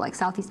East or like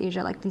Southeast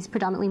Asia, like these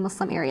predominantly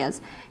Muslim areas,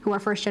 who are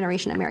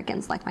first-generation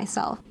Americans like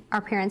myself.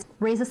 Our parents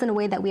raised us in a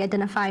way that we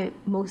identify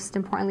most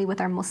importantly with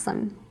our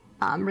Muslim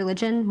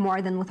religion more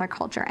than with our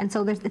culture. And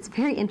so it's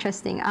very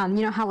interesting.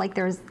 You know how like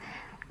there's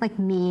like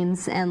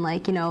memes and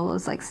like, you know,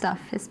 those like stuff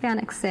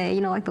Hispanics say,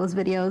 you know, like those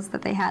videos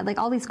that they had, like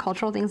all these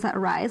cultural things that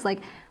arise,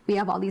 like we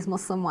have all these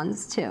Muslim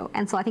ones too.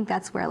 And so I think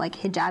that's where like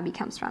hijabi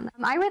comes from.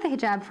 I wear the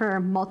hijab for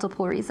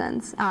multiple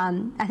reasons.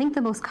 I think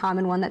the most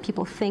common one that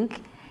people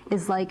think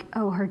is like,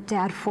 oh, her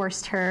dad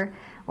forced her,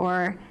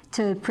 or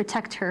to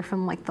protect her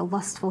from like the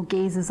lustful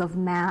gazes of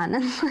man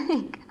and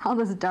like all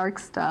this dark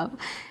stuff.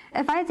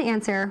 If I had to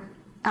answer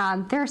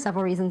There are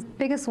several reasons.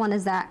 Biggest one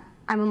is that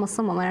I'm a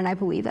Muslim woman and I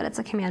believe that it's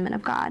a commandment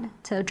of God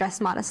to dress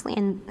modestly.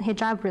 And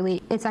hijab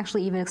really, it's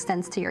actually even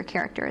extends to your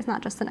character. It's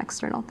not just an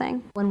external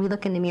thing. When we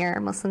look in the mirror,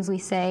 Muslims, we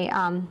say,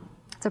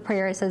 it's a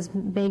prayer. It says,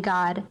 may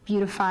God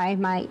beautify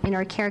my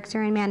inner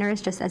character and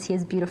manners just as he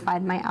has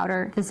beautified my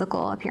outer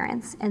physical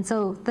appearance. And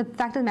so the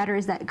fact of the matter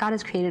is that God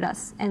has created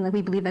us, and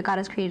we believe that God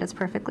has created us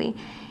perfectly.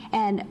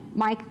 And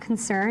my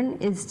concern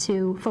is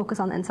to focus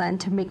on the inside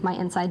and to make my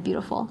inside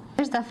beautiful.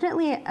 There's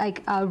definitely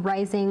like a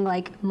rising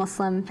like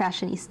Muslim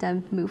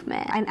fashionista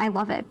movement. I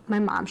love it. My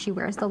mom, she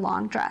wears the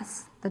long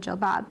dress, the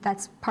jilbab.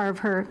 That's part of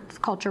her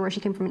culture where she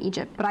came from in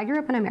Egypt. But I grew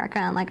up in America,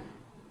 and like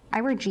I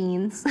wear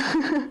jeans,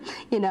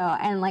 and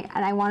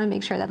I want to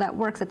make sure that that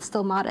works. It's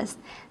still modest,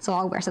 so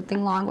I'll wear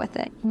something long with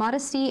it.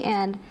 Modesty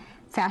and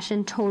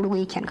fashion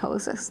totally can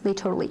coexist. They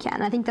totally can.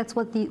 And I think that's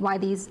why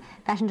these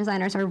fashion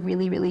designers are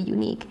really, really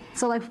unique.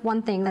 So like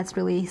one thing that's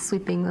really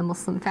sweeping the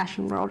Muslim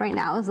fashion world right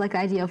now is like the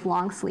idea of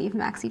long sleeve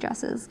maxi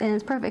dresses. And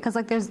it's perfect because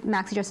like there's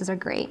maxi dresses are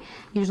great.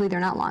 Usually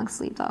they're not long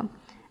sleeve though.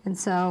 And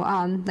so,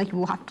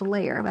 we'll have to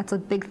layer. That's a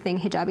big thing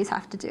hijabis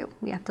have to do.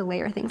 We have to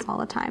layer things all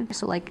the time.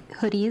 So, like,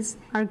 hoodies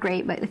are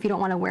great, but if you don't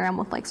want to wear them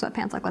with, like,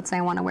 sweatpants, like, let's say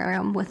I want to wear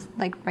them with,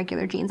 like,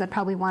 regular jeans, I'd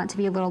probably want it to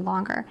be a little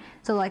longer.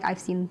 So, like, I've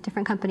seen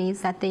different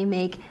companies that they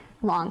make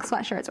long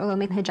sweatshirts, or they'll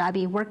make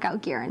hijabi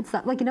workout gear and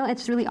stuff. Like,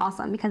 it's really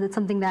awesome because it's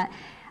something that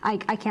I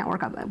can't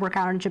work out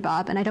on a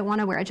jilbab, and I don't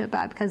want to wear a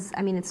jilbab because,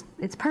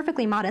 it's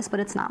perfectly modest,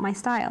 but it's not my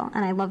style.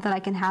 And I love that I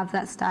can have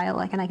that style,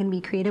 and I can be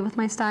creative with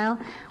my style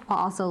while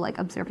also,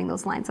 observing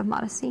those lines of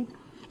modesty.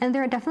 And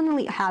there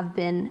definitely have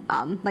been,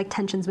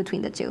 tensions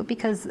between the two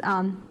because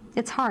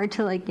it's hard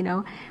to,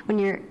 when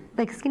you're,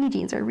 skinny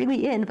jeans are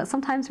really in, but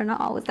sometimes they're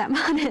not always that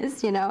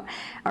modest,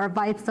 or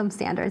by some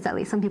standards, at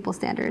least some people's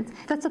standards.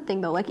 That's the thing,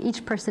 though.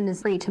 Each person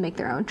is free to make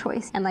their own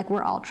choice, and,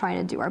 we're all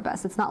trying to do our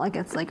best. It's not like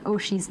it's oh,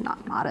 she's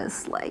not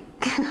modest,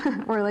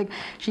 or,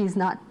 she's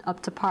not up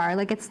to par.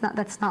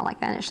 That's not like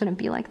that, and it shouldn't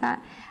be like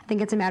that. I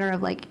think it's a matter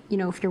of,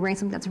 if you're wearing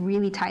something that's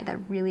really tight, that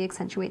really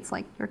accentuates,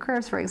 your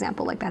curves, for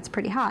example, that's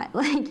pretty hot.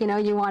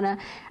 You want to,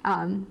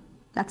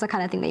 that's the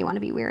kind of thing that you want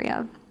to be wary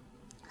of.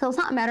 So it's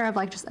not a matter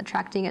of just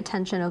attracting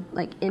attention of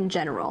in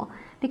general,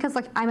 because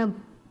I'm a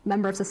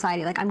member of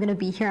society. I'm going to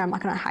be here. I'm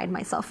not going to hide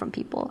myself from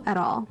people at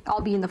all. I'll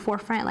be in the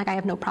forefront. I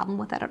have no problem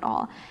with that at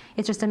all.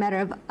 It's just a matter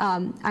of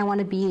I want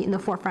to be in the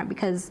forefront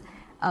because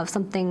of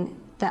something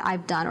that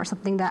I've done or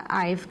something that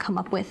I've come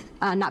up with,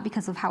 not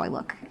because of how I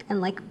look.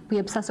 And we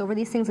obsess over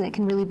these things, and it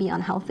can really be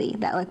unhealthy.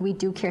 That we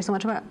do care so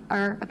much about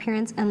our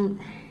appearance, and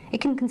it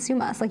can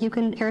consume us. You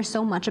can care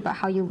so much about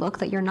how you look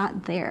that you're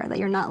not there, that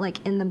you're not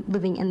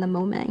living in the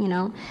moment,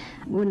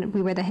 When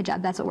we wear the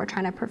hijab, that's what we're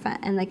trying to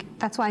prevent. And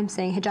that's why I'm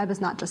saying hijab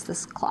is not just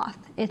this cloth.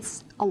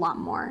 It's a lot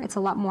more. It's a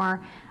lot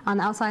more on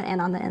the outside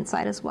and on the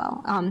inside as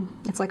well.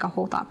 It's a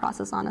whole thought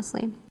process,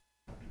 honestly.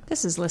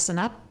 This is Listen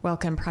Up,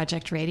 Welcome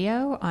Project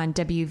Radio on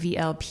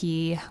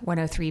WVLP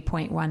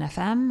 103.1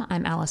 FM.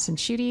 I'm Allison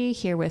Schutte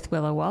here with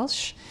Willow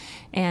Walsh.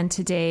 And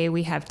today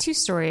we have two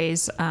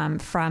stories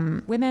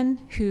from women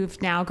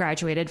who've now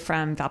graduated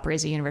from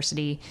Valparaiso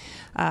University,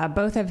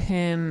 both of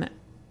whom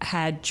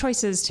had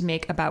choices to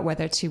make about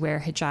whether to wear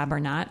hijab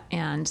or not.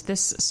 And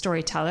this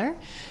storyteller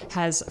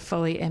has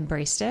fully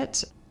embraced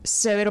it.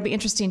 So it'll be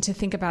interesting to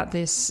think about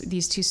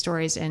these two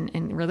stories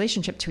in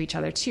relationship to each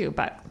other too.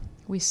 But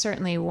we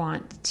certainly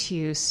want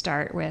to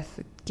start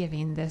with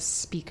giving this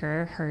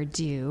speaker her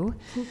due.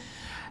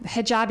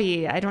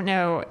 Hijabi, I don't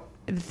know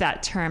if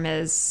that term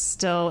is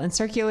still in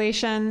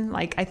circulation.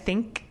 I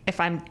think, if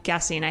I'm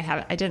guessing,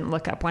 I didn't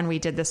look up when we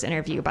did this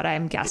interview, but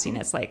I'm guessing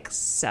it's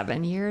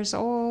 7 years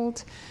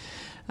old,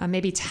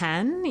 maybe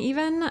 10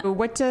 even.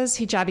 What does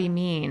hijabi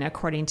mean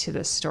according to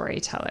the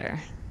storyteller?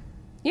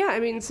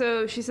 Yeah,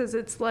 so she says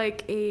it's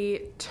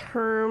a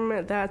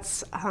term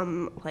that's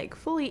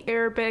fully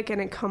Arabic, and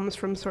it comes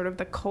from sort of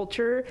the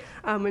culture.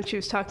 When she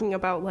was talking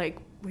about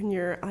when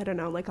you're,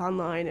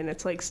 online and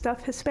it's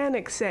stuff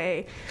Hispanics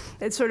say,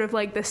 it's sort of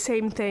the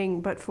same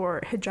thing but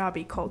for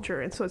hijabi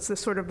culture. And so it's this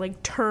sort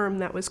of term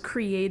that was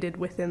created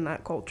within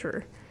that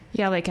culture.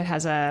 Yeah, it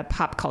has a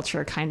pop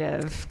culture kind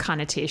of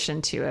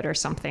connotation to it or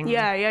something.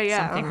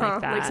 Yeah. Something like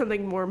that.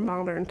 Something more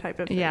modern type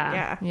of thing.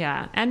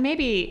 Yeah. And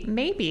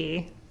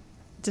maybe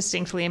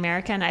distinctly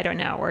American, I don't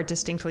know, or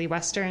distinctly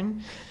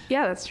Western.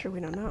 Yeah, that's true. We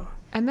don't know.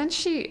 And then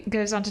she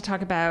goes on to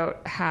talk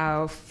about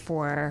how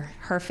for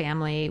her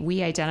family,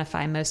 we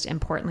identify most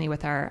importantly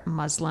with our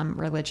Muslim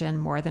religion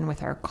more than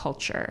with our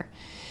culture.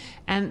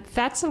 And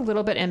that's a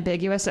little bit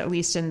ambiguous, at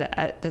least in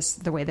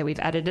the way that we've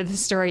edited the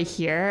story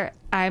here.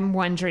 I'm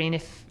wondering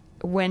if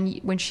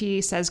when she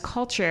says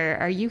culture,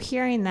 are you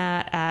hearing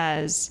that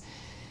as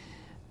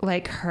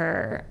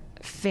her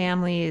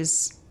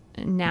family's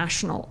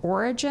national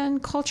origin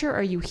culture, or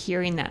are you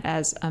hearing that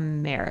as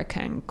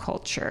American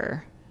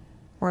culture?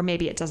 Or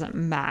maybe it doesn't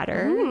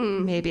matter.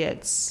 Maybe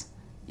it's...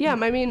 Yeah,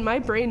 my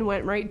brain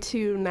went right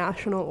to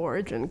national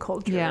origin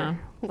culture. Yeah.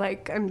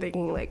 I'm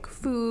thinking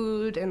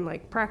food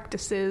and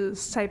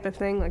practices type of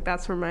thing.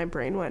 That's where my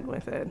brain went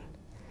with it.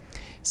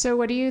 So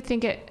what do you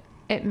think it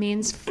it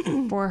means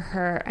for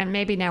her, and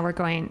maybe now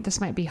this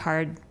might be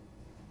hard,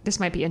 this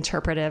might be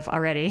interpretive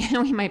already.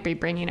 We might be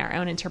bringing our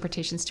own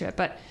interpretations to it,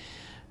 but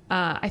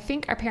I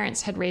think our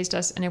parents had raised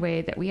us in a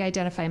way that we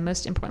identify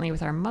most importantly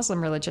with our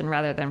Muslim religion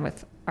rather than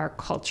with our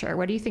culture.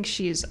 What do you think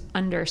she's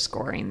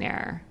underscoring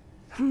there?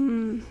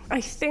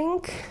 I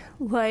think,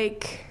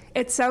 like,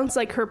 it sounds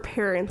like her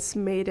parents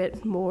made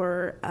it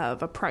more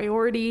of a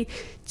priority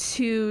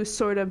to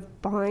sort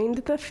of bind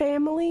the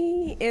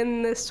family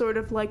in this sort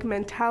of, like,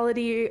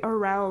 mentality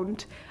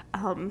around,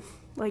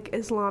 like,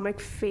 Islamic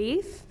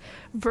faith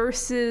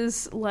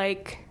versus,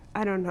 like,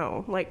 I don't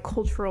know, like,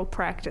 cultural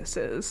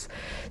practices.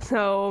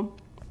 So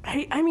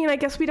I mean, I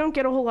guess we don't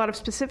get a whole lot of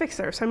specifics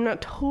there, so I'm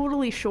not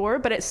totally sure,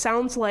 but it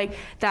sounds like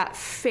that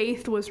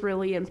faith was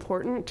really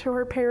important to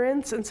her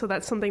parents, and so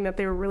that's something that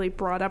they were really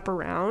brought up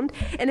around.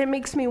 And it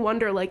makes me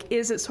wonder, like,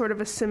 is it sort of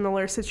a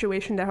similar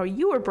situation to how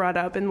you were brought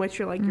up, in which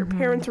you're like, your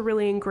parents are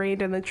really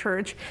ingrained in the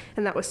church,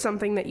 and that was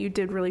something that you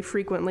did really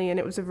frequently, and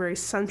it was a very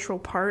central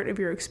part of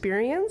your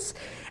experience?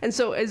 And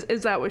so is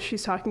that what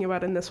she's talking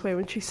about in this way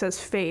when she says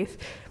faith?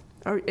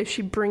 Or is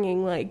she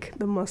bringing, like,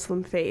 the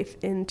Muslim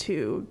faith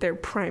into their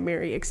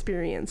primary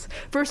experience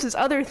versus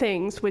other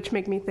things, which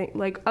make me think,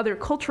 like, other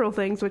cultural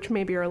things, which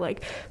maybe are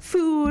like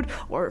food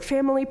or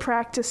family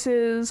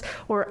practices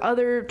or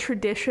other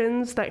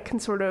traditions that can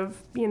sort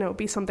of, you know,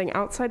 be something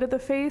outside of the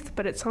faith,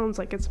 but it sounds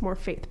like it's more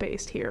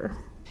faith-based here.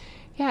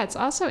 Yeah, it's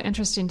also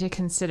interesting to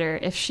consider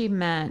if she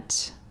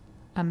meant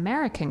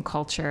American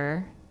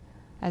culture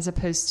as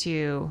opposed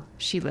to,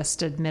 she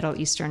listed Middle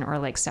Eastern or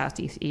like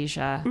Southeast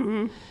Asia.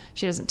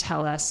 She doesn't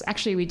tell us.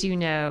 Actually, we do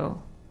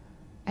know,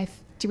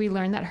 do we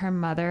learn that her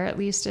mother at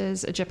least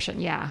is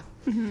Egyptian? Yeah,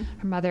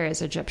 her mother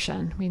is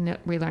Egyptian.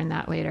 We learned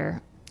that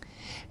later.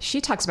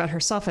 She talks about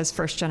herself as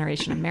first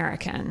generation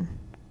American.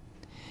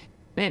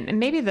 And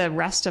maybe the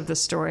rest of the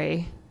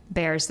story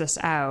bears this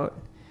out.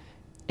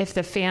 If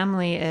the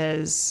family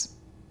is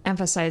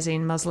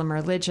emphasizing Muslim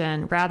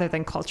religion rather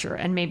than culture,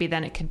 and maybe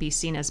then it could be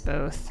seen as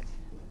both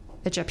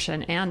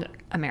Egyptian and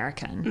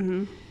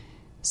American.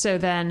 So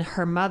then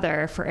her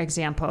mother, for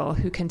example,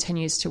 who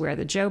continues to wear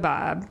the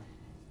jobab,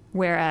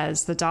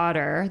 whereas the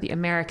daughter, the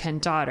American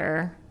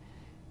daughter,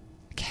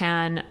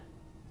 can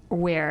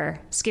wear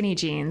skinny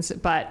jeans,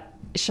 but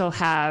she'll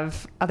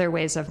have other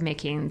ways of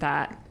making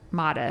that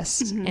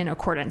modest in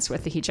accordance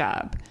with the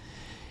hijab.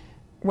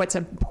 What's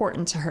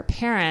important to her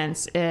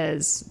parents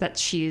is that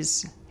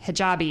she's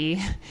hijabi,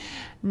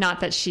 not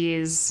that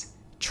she's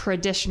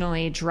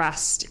traditionally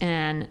dressed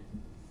in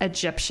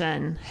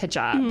Egyptian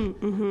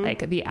hijab,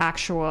 like the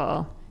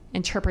actual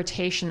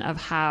interpretation of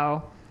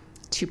how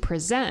to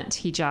present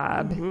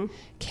hijab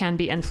can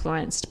be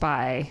influenced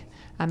by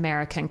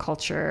American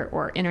culture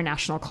or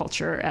international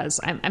culture.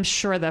 As I'm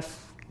sure the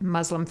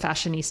Muslim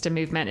fashionista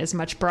movement is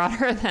much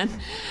broader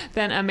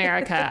than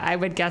America. I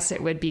would guess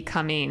it would be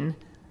coming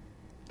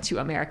to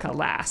America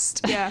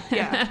last.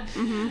 Yeah.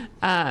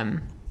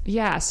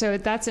 So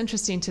that's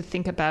interesting to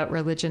think about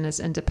religion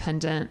as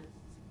independent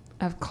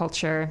of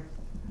culture.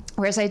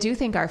 Whereas I do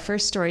think our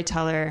first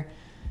storyteller,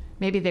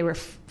 maybe they were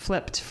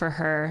flipped for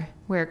her,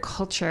 where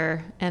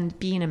culture and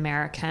being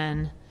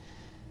American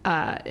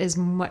is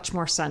much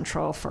more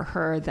central for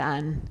her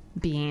than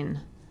being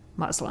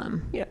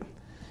Muslim.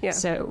 Yeah.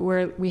 So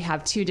we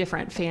have two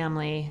different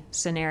family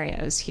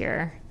scenarios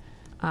here,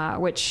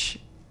 which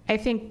I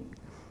think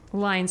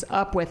lines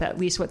up with at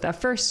least what the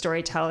first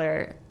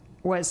storyteller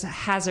was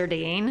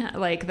hazarding,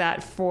 like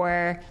that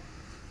for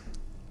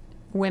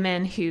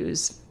women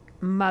whose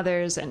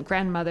mothers and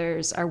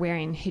grandmothers are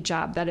wearing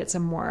hijab, that it's a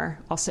more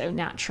also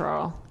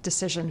natural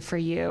decision for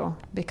you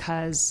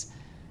because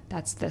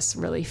that's this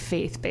really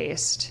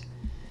faith-based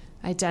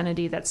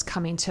identity that's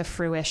coming to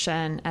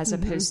fruition as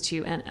opposed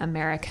to an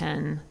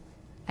American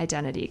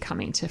identity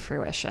coming to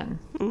fruition.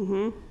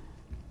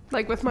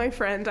 Like with my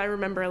friend, I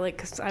remember, like,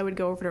 'cause I would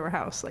go over to her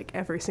house like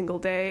every single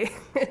day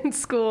in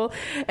school,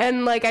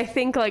 and like I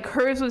think like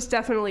hers was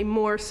definitely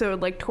more so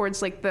like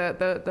towards like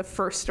the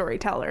first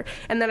storyteller,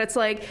 and that it's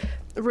like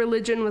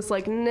religion was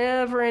like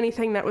never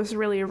anything that was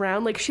really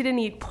around. Like she didn't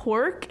eat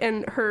pork,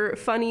 and her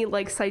funny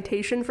like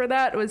citation for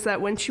that was that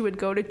when she would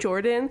go to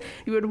Jordan,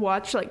 you would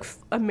watch like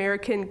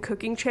American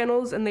cooking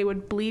channels and they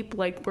would bleep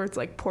like words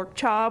like pork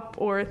chop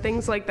or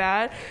things like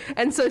that,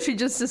 and so she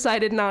just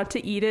decided not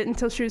to eat it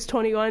until she was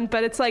 21.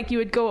 But it's like you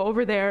would go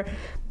over there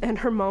and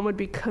her mom would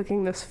be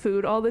cooking this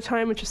food all the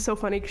time, which is so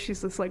funny because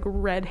she's this like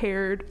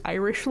red-haired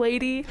Irish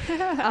lady.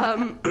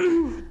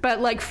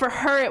 But like for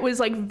her, it was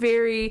like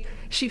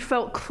she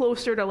felt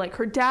closer to like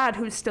her dad,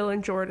 who's still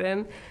in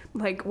Jordan,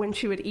 like when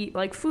she would eat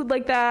like food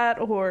like that,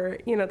 or,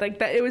 you know, like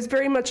that. It was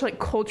very much like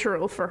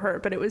cultural for her,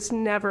 but it was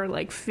never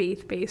like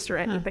faith-based or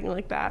anything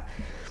like that.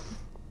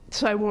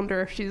 So I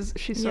wonder if she's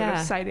sort of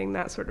citing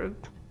that sort of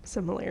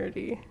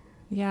similarity.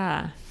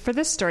 Yeah. For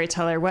this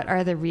storyteller, what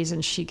are the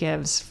reasons she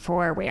gives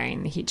for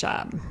wearing the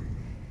hijab?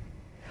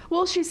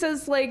 Well, she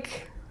says,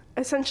 like,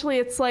 essentially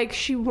it's like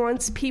she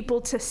wants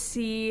people to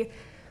see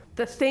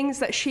the things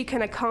that she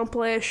can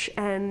accomplish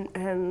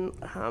and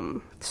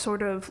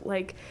sort of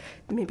like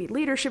maybe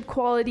leadership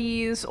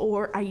qualities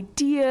or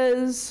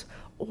ideas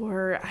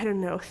or, I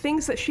don't know,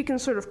 things that she can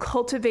sort of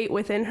cultivate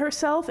within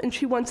herself. And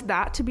she wants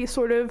that to be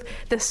sort of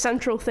the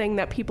central thing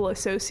that people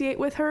associate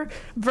with her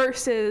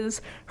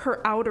versus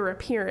her outer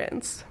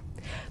appearance.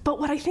 But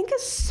what I think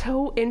is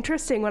so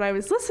interesting when I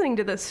was listening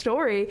to this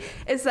story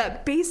is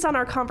that based on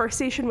our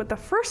conversation with the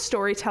first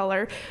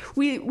storyteller,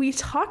 we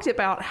talked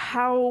about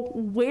how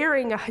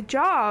wearing a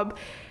hijab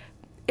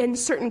in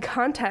certain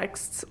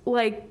contexts,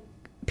 like,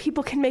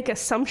 people can make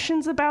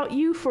assumptions about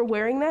you for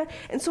wearing that.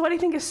 And so what I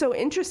think is so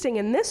interesting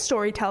in this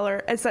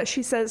storyteller is that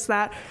she says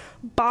that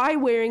by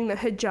wearing the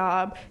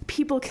hijab,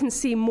 people can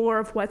see more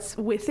of what's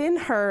within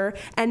her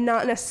and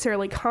not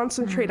necessarily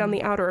concentrate on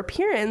the outer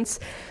appearance.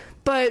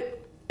 But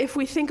if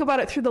we think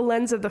about it through the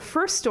lens of the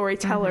first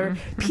storyteller,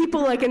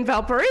 people like in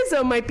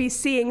Valparaiso might be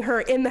seeing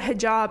her in the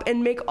hijab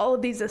and make all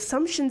of these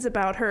assumptions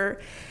about her.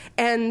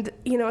 And,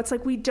 you know, it's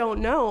like, we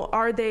don't know.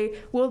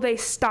 Will they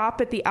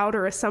stop at the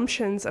outer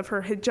assumptions of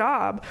her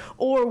hijab?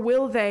 Or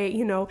will they,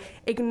 you know,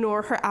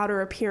 ignore her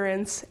outer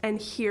appearance and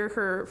hear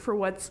her for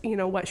what's, you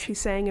know, what she's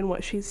saying and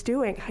what she's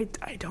doing?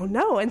 I don't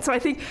know. And so I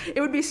think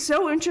it would be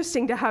so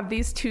interesting to have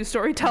these two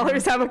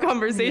storytellers have a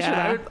conversation.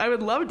 Yeah. I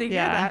would love to hear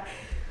that.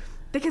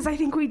 Because I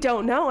think we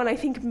don't know. And I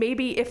think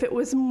maybe if it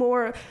was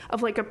more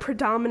of like a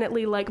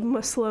predominantly like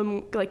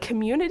Muslim like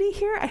community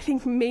here, I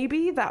think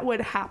maybe that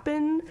would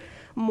happen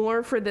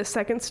more for this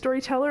second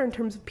storyteller in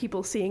terms of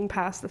people seeing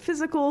past the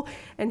physical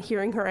and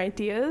hearing her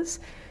ideas.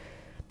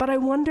 But I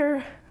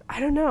wonder, I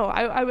don't know.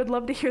 I would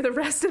love to hear the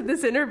rest of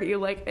this interview,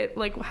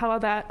 like how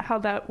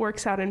that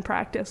works out in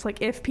practice.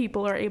 Like if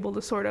people are able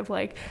to sort of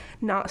like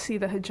not see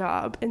the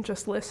hijab and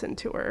just listen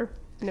to her,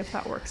 and if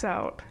that works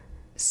out.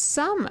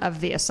 Some of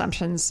the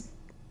assumptions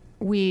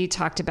we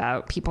talked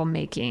about people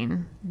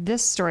making,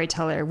 this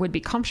storyteller would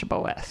be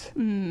comfortable with,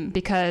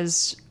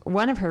 because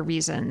one of her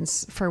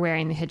reasons for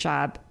wearing the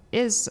hijab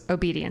is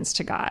obedience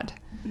to God.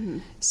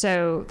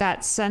 So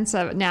that sense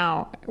of,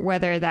 now,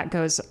 whether that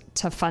goes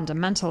to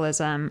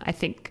fundamentalism, I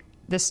think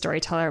this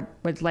storyteller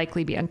would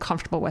likely be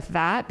uncomfortable with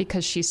that,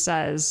 because she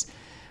says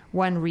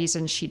one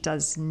reason she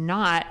does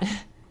not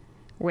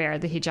wear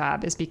the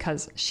hijab is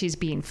because she's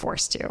being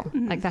forced to.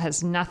 Like, that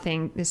has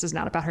nothing, this is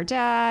not about her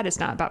dad, it's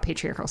not about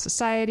patriarchal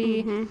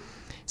society.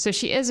 So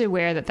she is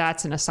aware that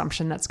that's an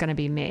assumption that's going to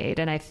be made.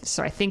 And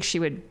so I think she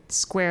would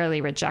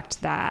squarely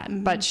reject that.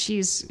 But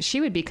she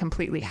would be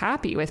completely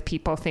happy with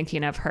people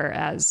thinking of her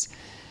as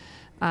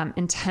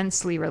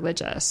intensely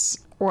religious,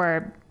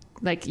 or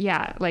like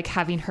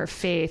having her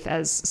faith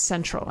as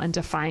central and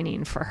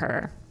defining for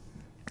her.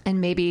 And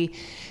maybe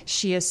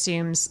she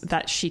assumes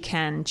that she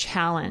can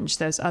challenge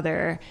those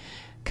other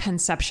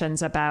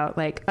conceptions about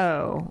like,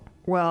 oh,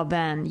 well,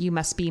 then you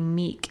must be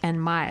meek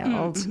and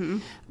mild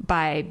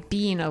by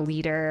being a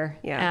leader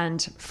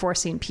and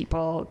forcing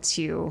people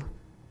to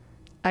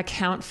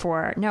account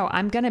for, no,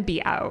 I'm going to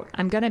be out.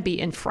 I'm going to be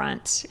in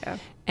front. Yeah.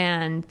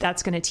 And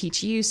that's going to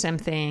teach you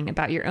something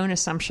about your own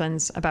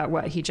assumptions about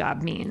what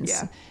hijab means.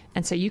 Yeah.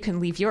 And so you can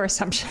leave your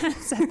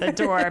assumptions at the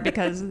door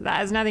because that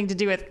has nothing to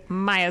do with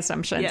my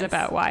assumptions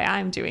about why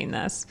I'm doing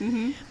this.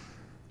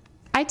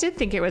 I did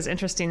think it was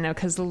interesting, though,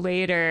 because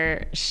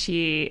later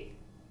she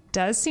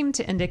does seem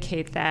to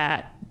indicate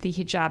that the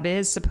hijab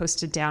is supposed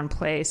to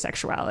downplay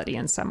sexuality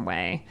in some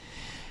way.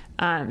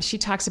 She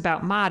talks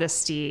about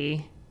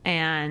modesty,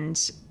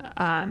 and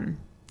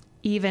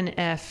even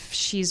if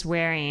she's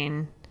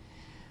wearing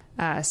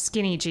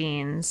skinny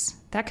jeans,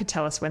 that could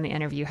tell us when the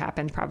interview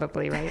happened,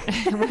 probably, right?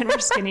 when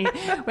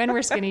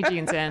we're skinny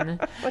jeans in,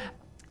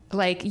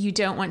 like, you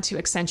don't want to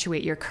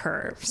accentuate your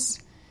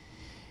curves.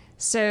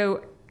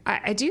 So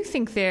I do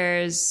think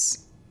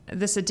there's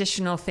this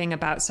additional thing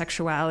about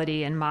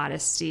sexuality and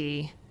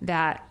modesty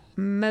that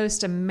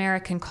most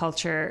American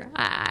culture,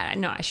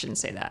 no, I shouldn't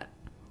say that,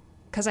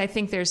 because I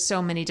think there's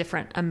so many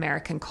different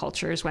American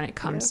cultures when it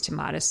comes to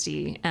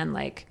modesty and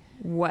like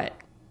what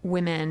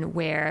women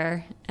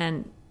wear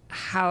and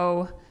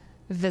how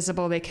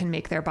visible they can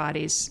make their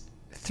bodies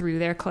through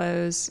their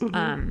clothes.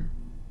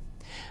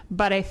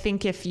 But I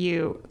think if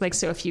you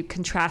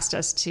contrast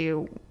us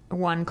to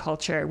one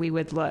culture, we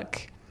would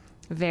look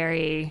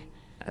very,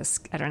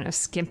 I don't know,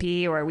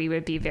 skimpy, or we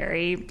would be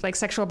very like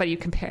sexual, but you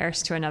compare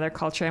us to another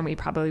culture and we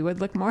probably would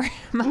look more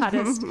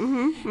modest.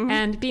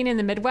 And being in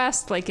the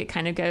Midwest, like, it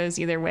kind of goes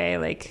either way.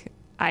 Like,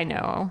 I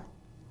know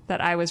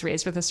that I was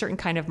raised with a certain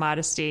kind of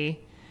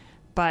modesty,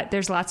 but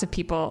there's lots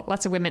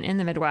of women in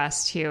the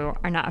Midwest who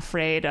are not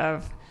afraid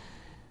of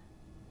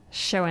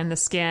showing the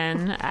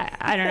skin.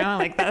 I don't know,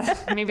 like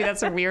that, maybe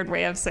that's a weird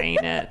way of saying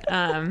it.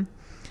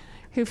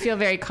 Who feel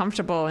very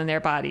comfortable in their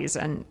bodies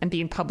and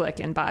being public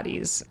in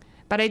bodies.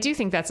 But I do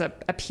think that's a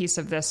piece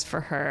of this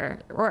for her.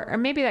 Or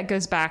maybe that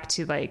goes back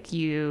to like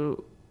the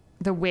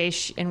way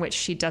in which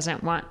she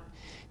doesn't want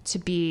to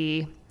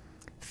be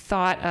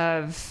thought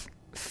of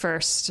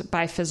first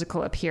by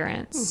physical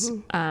appearance,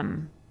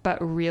 but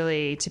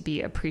really to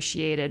be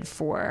appreciated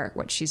for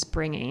what she's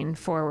bringing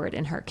forward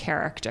in her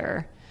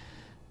character.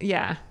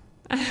 Yeah.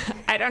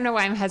 I don't know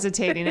why I'm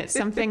hesitating. It's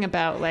something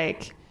about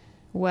like,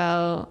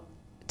 well,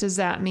 does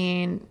that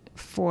mean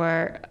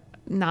for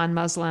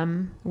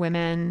non-Muslim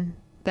women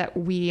that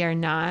we are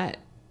not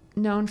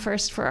known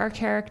first for our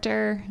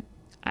character?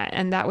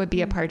 And that would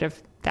be a part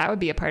of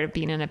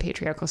being in a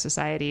patriarchal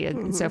society,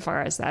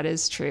 insofar as that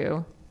is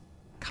true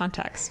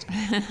context.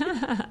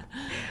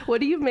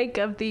 What do you make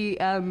of the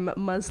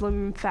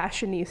Muslim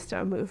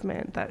fashionista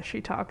movement that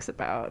she talks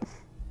about?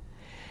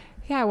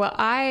 Yeah, well,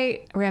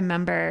 I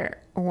remember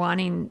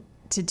wanting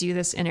to do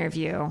this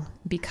interview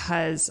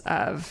because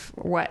of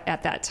what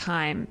at that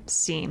time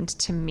seemed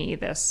to me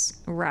this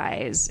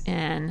rise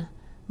in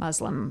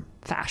Muslim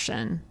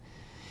fashion,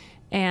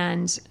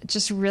 and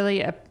just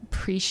really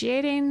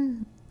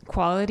appreciating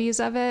qualities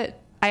of it.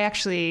 I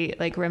actually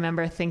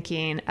remember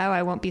thinking, oh,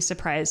 I won't be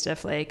surprised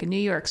if New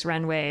York's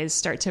runways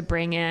start to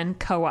bring in,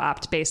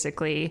 co-opt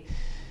basically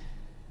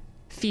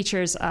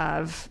features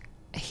of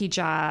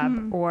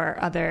hijab or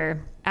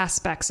other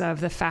aspects of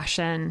the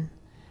fashion.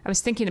 I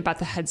was thinking about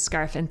the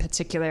headscarf in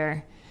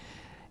particular.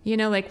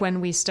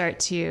 When we start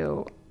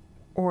to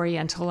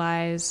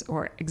orientalize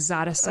or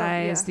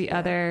exoticize the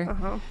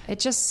other, it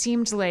just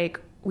seemed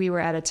like we were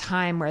at a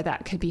time where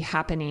that could be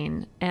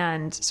happening.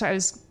 And so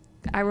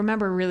I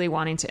remember really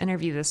wanting to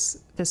interview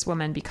this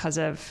woman because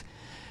of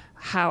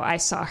how I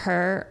saw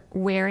her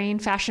wearing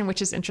fashion,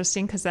 which is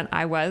interesting because then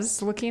I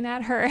was looking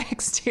at her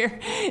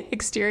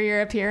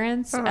exterior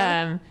appearance.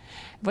 It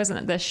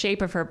wasn't the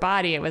shape of her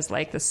body. It was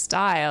the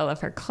style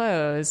of her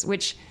clothes,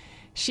 which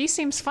she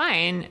seems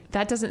fine.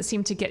 That doesn't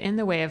seem to get in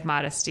the way of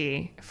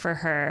modesty for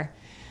her.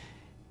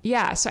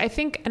 Yeah. So I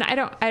think, and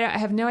I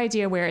have no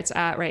idea where it's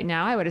at right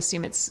now. I would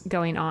assume it's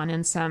going on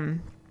in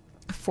some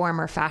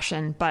form or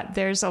fashion, but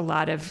there's a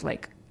lot of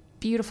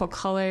beautiful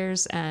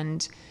colors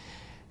and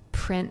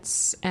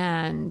prints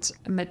and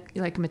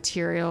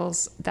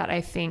materials that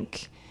I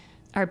think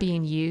are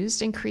being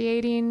used in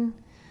creating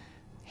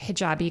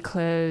hijabi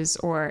clothes,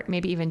 or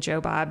maybe even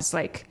jobabs,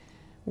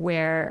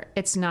 where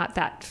it's not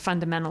that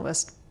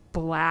fundamentalist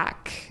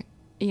black,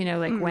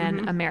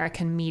 when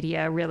American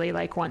media really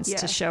wants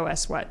to show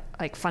us what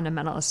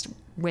fundamentalist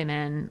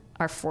women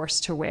are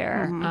forced to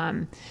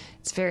wear.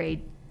 It's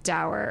very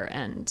dour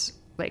and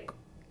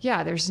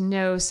there's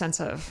no sense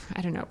of,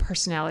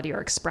 personality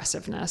or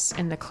expressiveness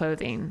in the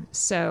clothing.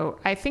 So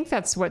I think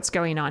that's what's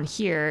going on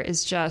here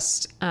is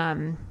just,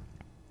 and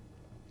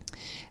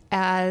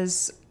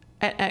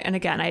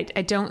again, I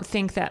don't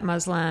think that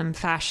Muslim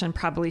fashion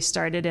probably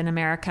started in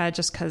America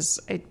just because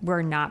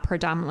we're not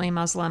predominantly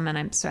Muslim. And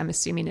I'm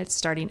assuming it's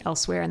starting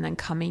elsewhere and then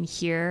coming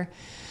here.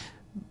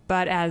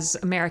 But as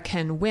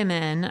American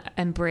women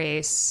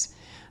embrace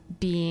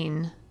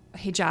being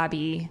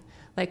hijabi,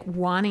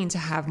 wanting to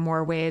have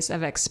more ways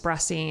of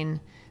expressing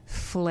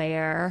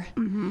flair,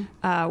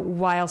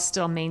 while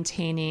still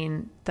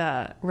maintaining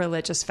the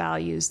religious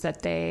values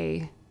that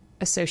they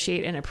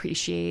associate and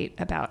appreciate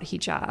about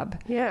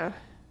hijab. Yeah.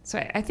 So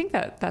I think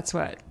that's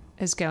what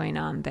is going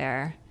on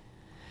there.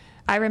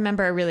 I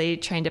remember really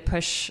trying to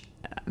push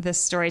this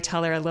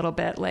storyteller a little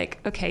bit,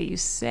 okay, you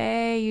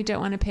say you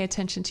don't want to pay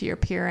attention to your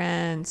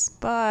appearance,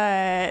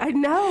 but... I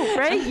know,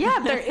 right? Yeah,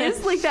 there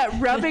is that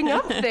rubbing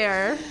up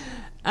there.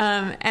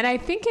 And I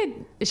think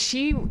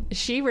she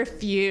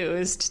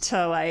refused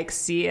to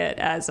see it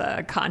as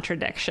a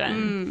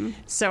contradiction.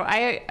 So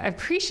I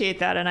appreciate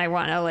that. And I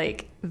want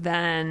to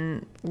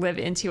then live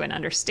into and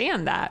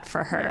understand that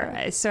for her.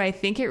 Yeah. So I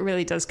think it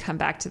really does come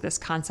back to this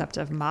concept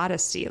of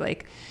modesty.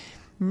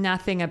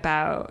 Nothing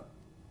about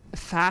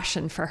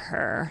fashion for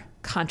her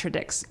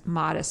contradicts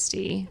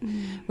modesty,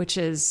 which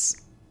is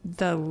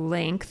the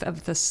length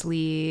of the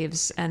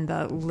sleeves and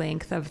the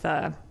length of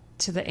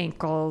to the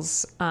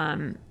ankles,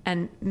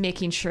 and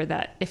making sure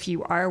that if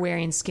you are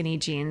wearing skinny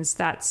jeans,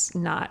 that's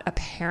not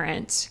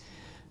apparent,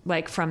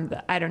 from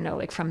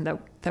the, from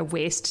the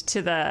waist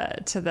to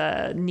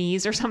the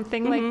knees or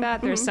something like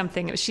that. There's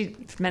something, she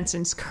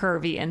mentions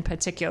curvy in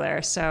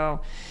particular.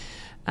 So,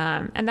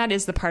 and that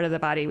is the part of the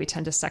body we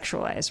tend to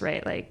sexualize,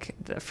 right?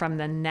 From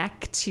the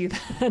neck to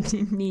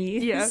the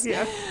knees.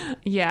 Yeah.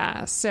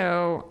 Yeah.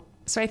 So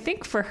I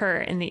think for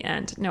her in the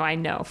end, I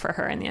know for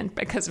her in the end,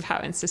 because of how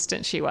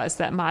insistent she was,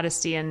 that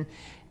modesty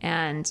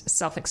and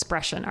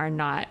self-expression are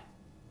not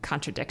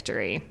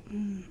contradictory.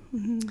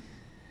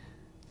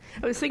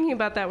 I was thinking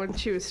about that when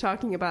she was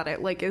talking about it.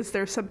 Is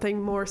there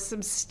something more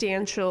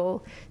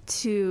substantial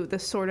to the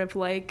sort of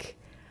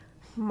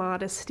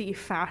modesty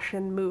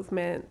fashion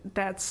movement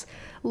that's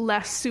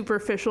less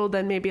superficial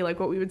than maybe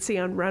what we would see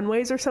on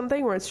runways or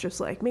something, where it's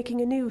just making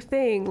a new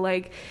thing?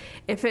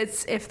 If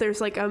there's if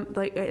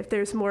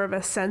there's more of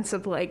a sense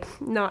of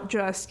not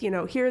just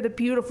here are the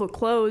beautiful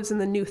clothes and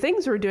the new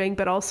things we're doing,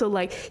 but also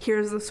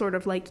here's the sort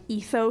of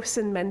ethos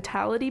and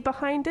mentality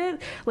behind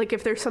it.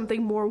 If there's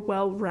something more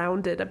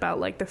well-rounded about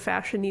the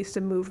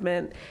fashionista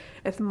movement,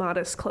 if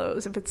modest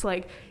clothes, if it's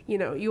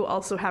you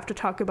also have to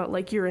talk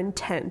about your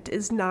intent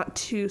is not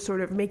to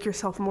sort of make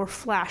yourself more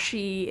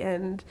flashy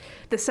and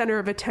the center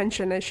of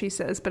attention, as she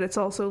says, but it's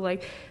also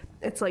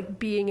it's like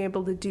being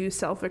able to do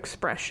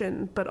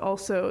self-expression, but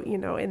also, you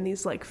know, in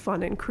these like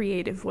fun and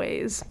creative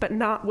ways, but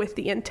not with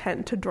the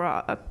intent to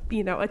draw up,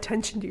 you know,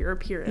 attention to your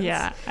appearance.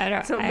 Yeah.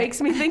 So it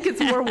makes me think it's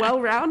more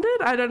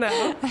well-rounded. I don't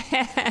know.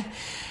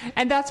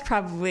 And that's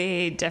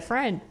probably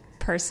different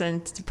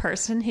person to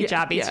person,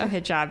 hijabi to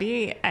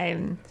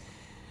hijabi.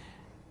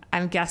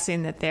 I'm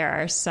guessing that there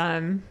are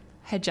some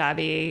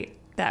hijabi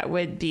that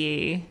would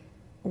be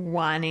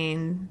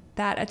wanting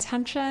that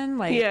attention.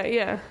 Like,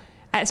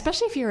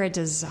 especially if you're a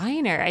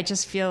designer, I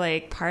just feel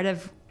like part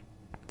of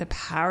the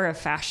power of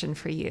fashion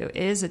for you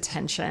is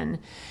attention.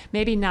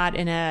 Maybe not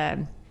in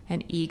an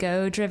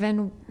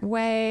ego-driven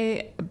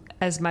way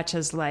as much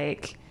as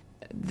like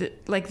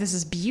this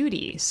is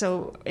beauty.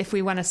 So if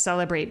we want to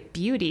celebrate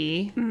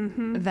beauty,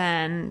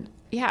 then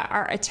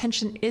our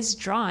attention is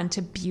drawn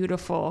to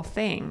beautiful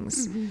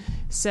things.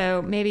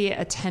 So maybe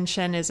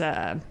attention is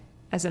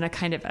as in a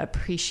kind of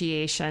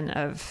appreciation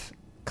of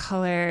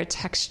color,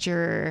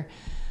 texture,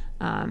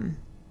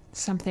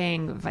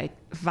 something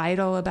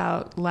vital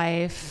about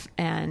life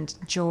and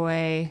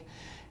joy,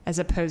 as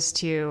opposed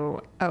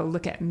to, oh,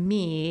 look at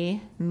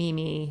me,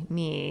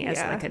 as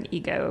like an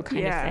ego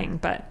kind of thing.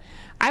 But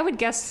I would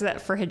guess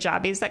that for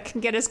hijabis, that can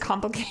get as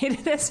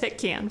complicated as it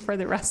can for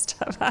the rest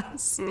of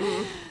us.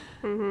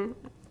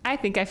 I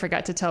think I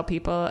forgot to tell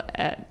people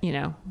at, you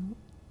know,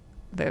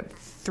 the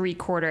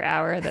 3/4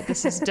 hour that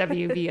this is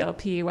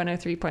WVLP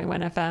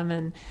 103.1 FM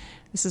and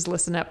this is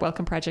Listen Up,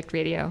 Welcome Project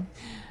Radio.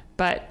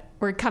 But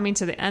we're coming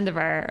to the end of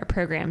our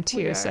program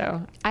too.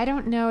 So I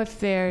don't know if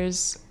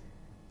there's,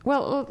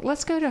 well,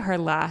 let's go to her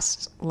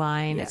last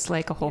line. It's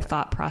like a whole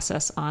thought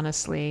process,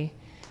 honestly.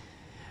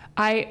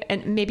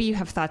 And maybe you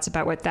have thoughts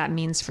about what that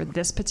means for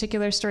this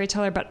particular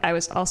storyteller, but I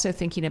was also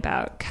thinking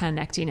about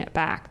connecting it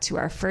back to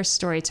our first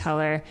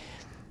storyteller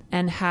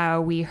and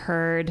how we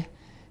heard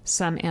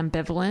some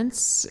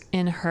ambivalence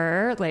in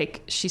her.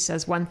 Like she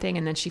says one thing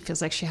and then she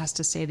feels like she has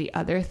to say the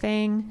other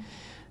thing,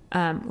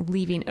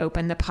 leaving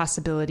open the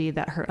possibility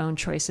that her own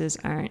choices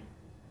aren't,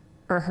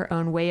 or her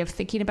own way of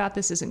thinking about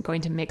this isn't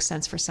going to make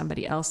sense for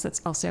somebody else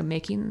that's also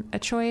making a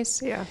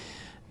choice. Yeah.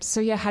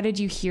 So how did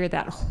you hear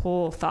that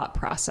whole thought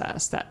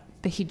process, that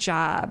the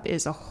hijab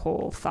is a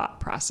whole thought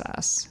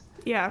process?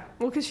 Yeah.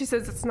 Well, because she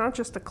says it's not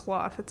just a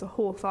cloth, it's a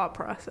whole thought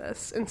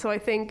process. And so I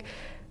think,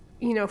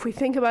 you know, if we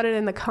think about it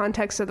in the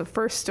context of the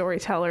first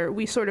storyteller,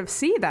 we sort of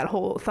see that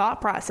whole thought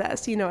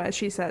process, you know, as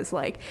she says,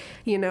 like,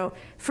 you know,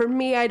 for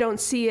me, I don't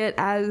see it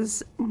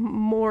as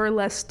more or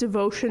less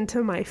devotion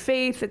to my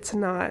faith. It's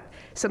not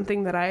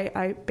something that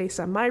I based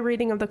on my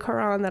reading of the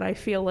Quran, that I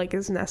feel like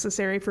is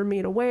necessary for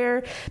me to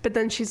wear. But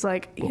then she's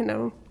like, you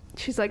know,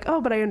 she's like,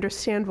 oh, but I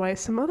understand why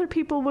some other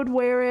people would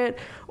wear it,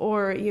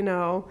 or, you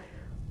know,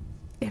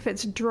 if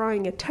it's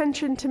drawing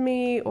attention to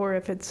me or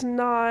if it's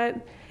not.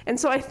 And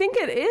so I think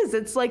it is.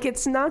 It's like,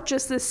 it's not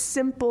just this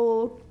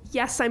simple,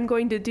 yes, I'm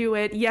going to do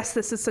it. Yes,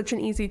 this is such an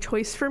easy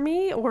choice for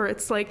me. Or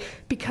it's like,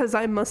 because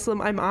I'm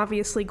Muslim, I'm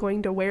obviously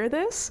going to wear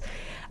this.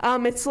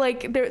 It's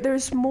like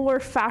there's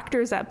more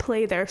factors at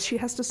play there. She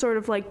has to sort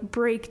of like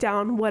break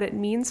down what it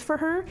means for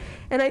her.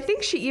 And I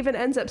think she even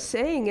ends up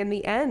saying in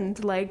the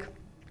end, like,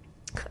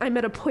 I'm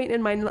at a point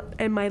in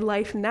my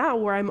life now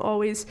where I'm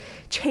always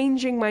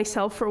changing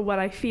myself for what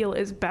I feel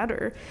is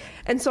better.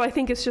 And so I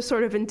think it's just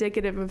sort of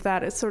indicative of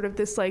that. It's sort of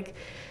this like,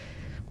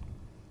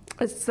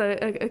 it's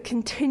a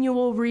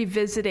continual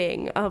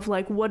revisiting of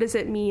like, what does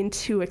it mean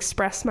to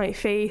express my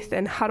faith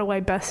and how do I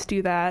best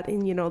do that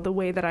in, you know, the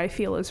way that I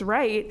feel is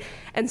right.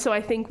 And so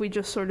I think we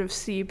just sort of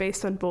see,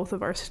 based on both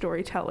of our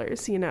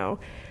storytellers, you know,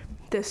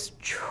 this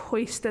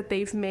choice that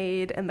they've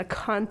made and the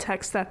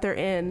context that they're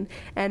in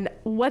and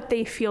what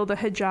they feel the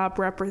hijab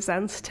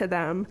represents to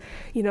them.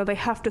 You know, they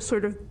have to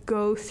sort of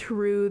go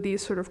through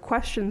these sort of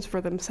questions for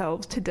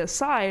themselves to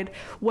decide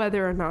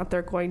whether or not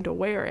they're going to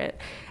wear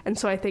it. And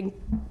so I think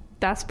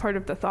that's part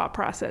of the thought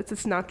process.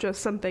 It's not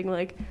just something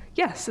like,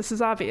 yes, this is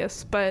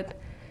obvious,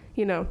 but,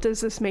 you know,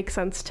 does this make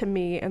sense to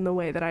me in the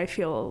way that I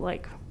feel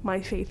like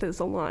my faith is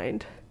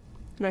aligned?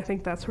 And I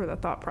think that's where the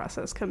thought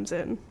process comes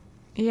in.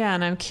 Yeah,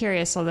 and I'm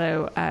curious,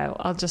 although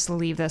I'll just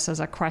leave this as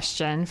a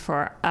question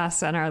for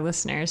us and our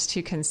listeners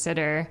to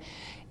consider,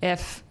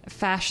 if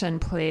fashion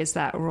plays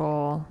that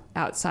role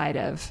outside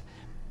of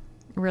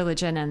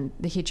religion and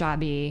the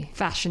hijabi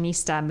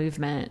fashionista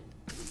movement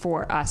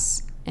for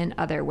us in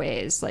other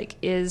ways. Like,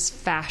 is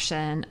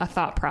fashion a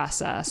thought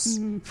process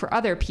for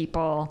other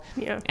people?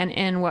 Yeah. And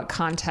in what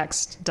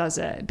context does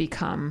it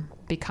become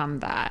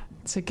that?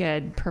 It's a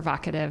good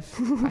provocative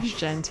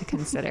question to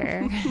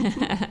consider.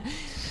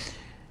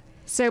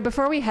 So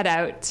before we head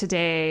out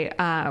today,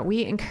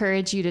 we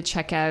encourage you to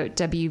check out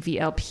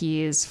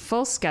WVLP's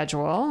full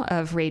schedule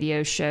of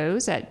radio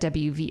shows at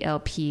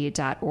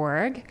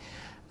WVLP.org.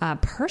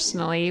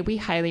 Personally, we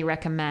highly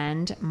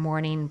recommend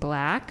Morning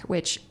Black,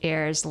 which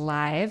airs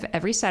live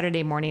every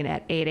Saturday morning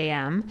at 8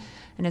 a.m.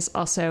 and is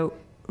also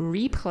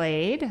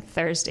replayed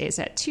Thursdays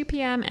at 2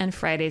 p.m. and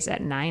Fridays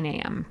at 9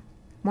 a.m.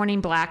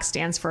 Morning Black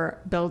stands for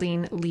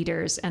Building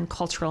Leaders and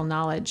Cultural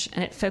Knowledge,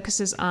 and it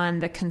focuses on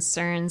the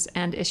concerns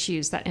and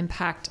issues that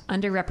impact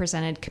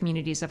underrepresented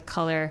communities of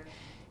color,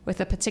 with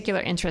a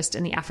particular interest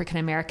in the African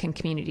American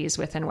communities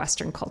within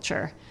Western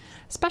culture,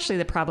 especially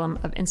the problem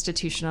of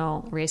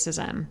institutional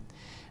racism.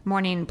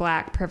 Morning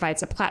Black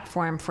provides a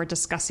platform for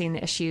discussing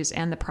the issues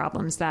and the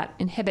problems that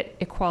inhibit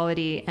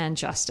equality and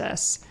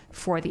justice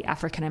for the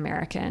African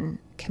American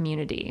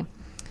community.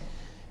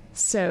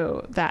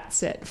 So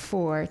that's it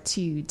for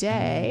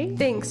today.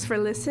 Thanks for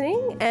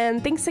listening,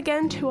 and thanks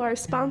again to our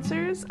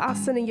sponsors,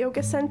 Asana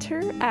Yoga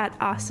Center at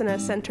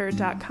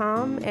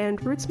asanacenter.com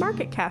and Roots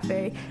Market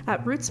Cafe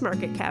at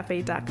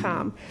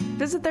rootsmarketcafe.com.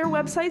 Visit their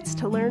websites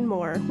to learn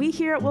more. We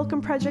here at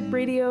Welcome Project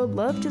Radio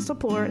love to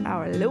support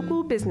our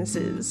local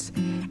businesses.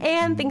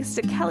 And thanks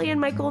to Kelly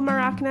and Michael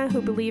Maracna,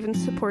 who believe in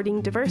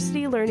supporting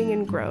diversity, learning,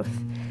 and growth.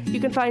 You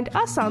can find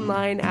us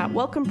online at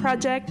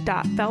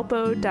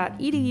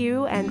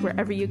welcomeproject.valpo.edu and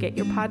wherever you get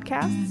your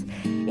podcasts.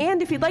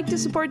 And if you'd like to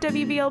support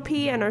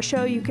WVLP and our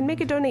show, you can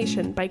make a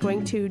donation by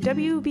going to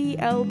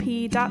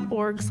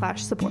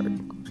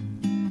wblp.org/support.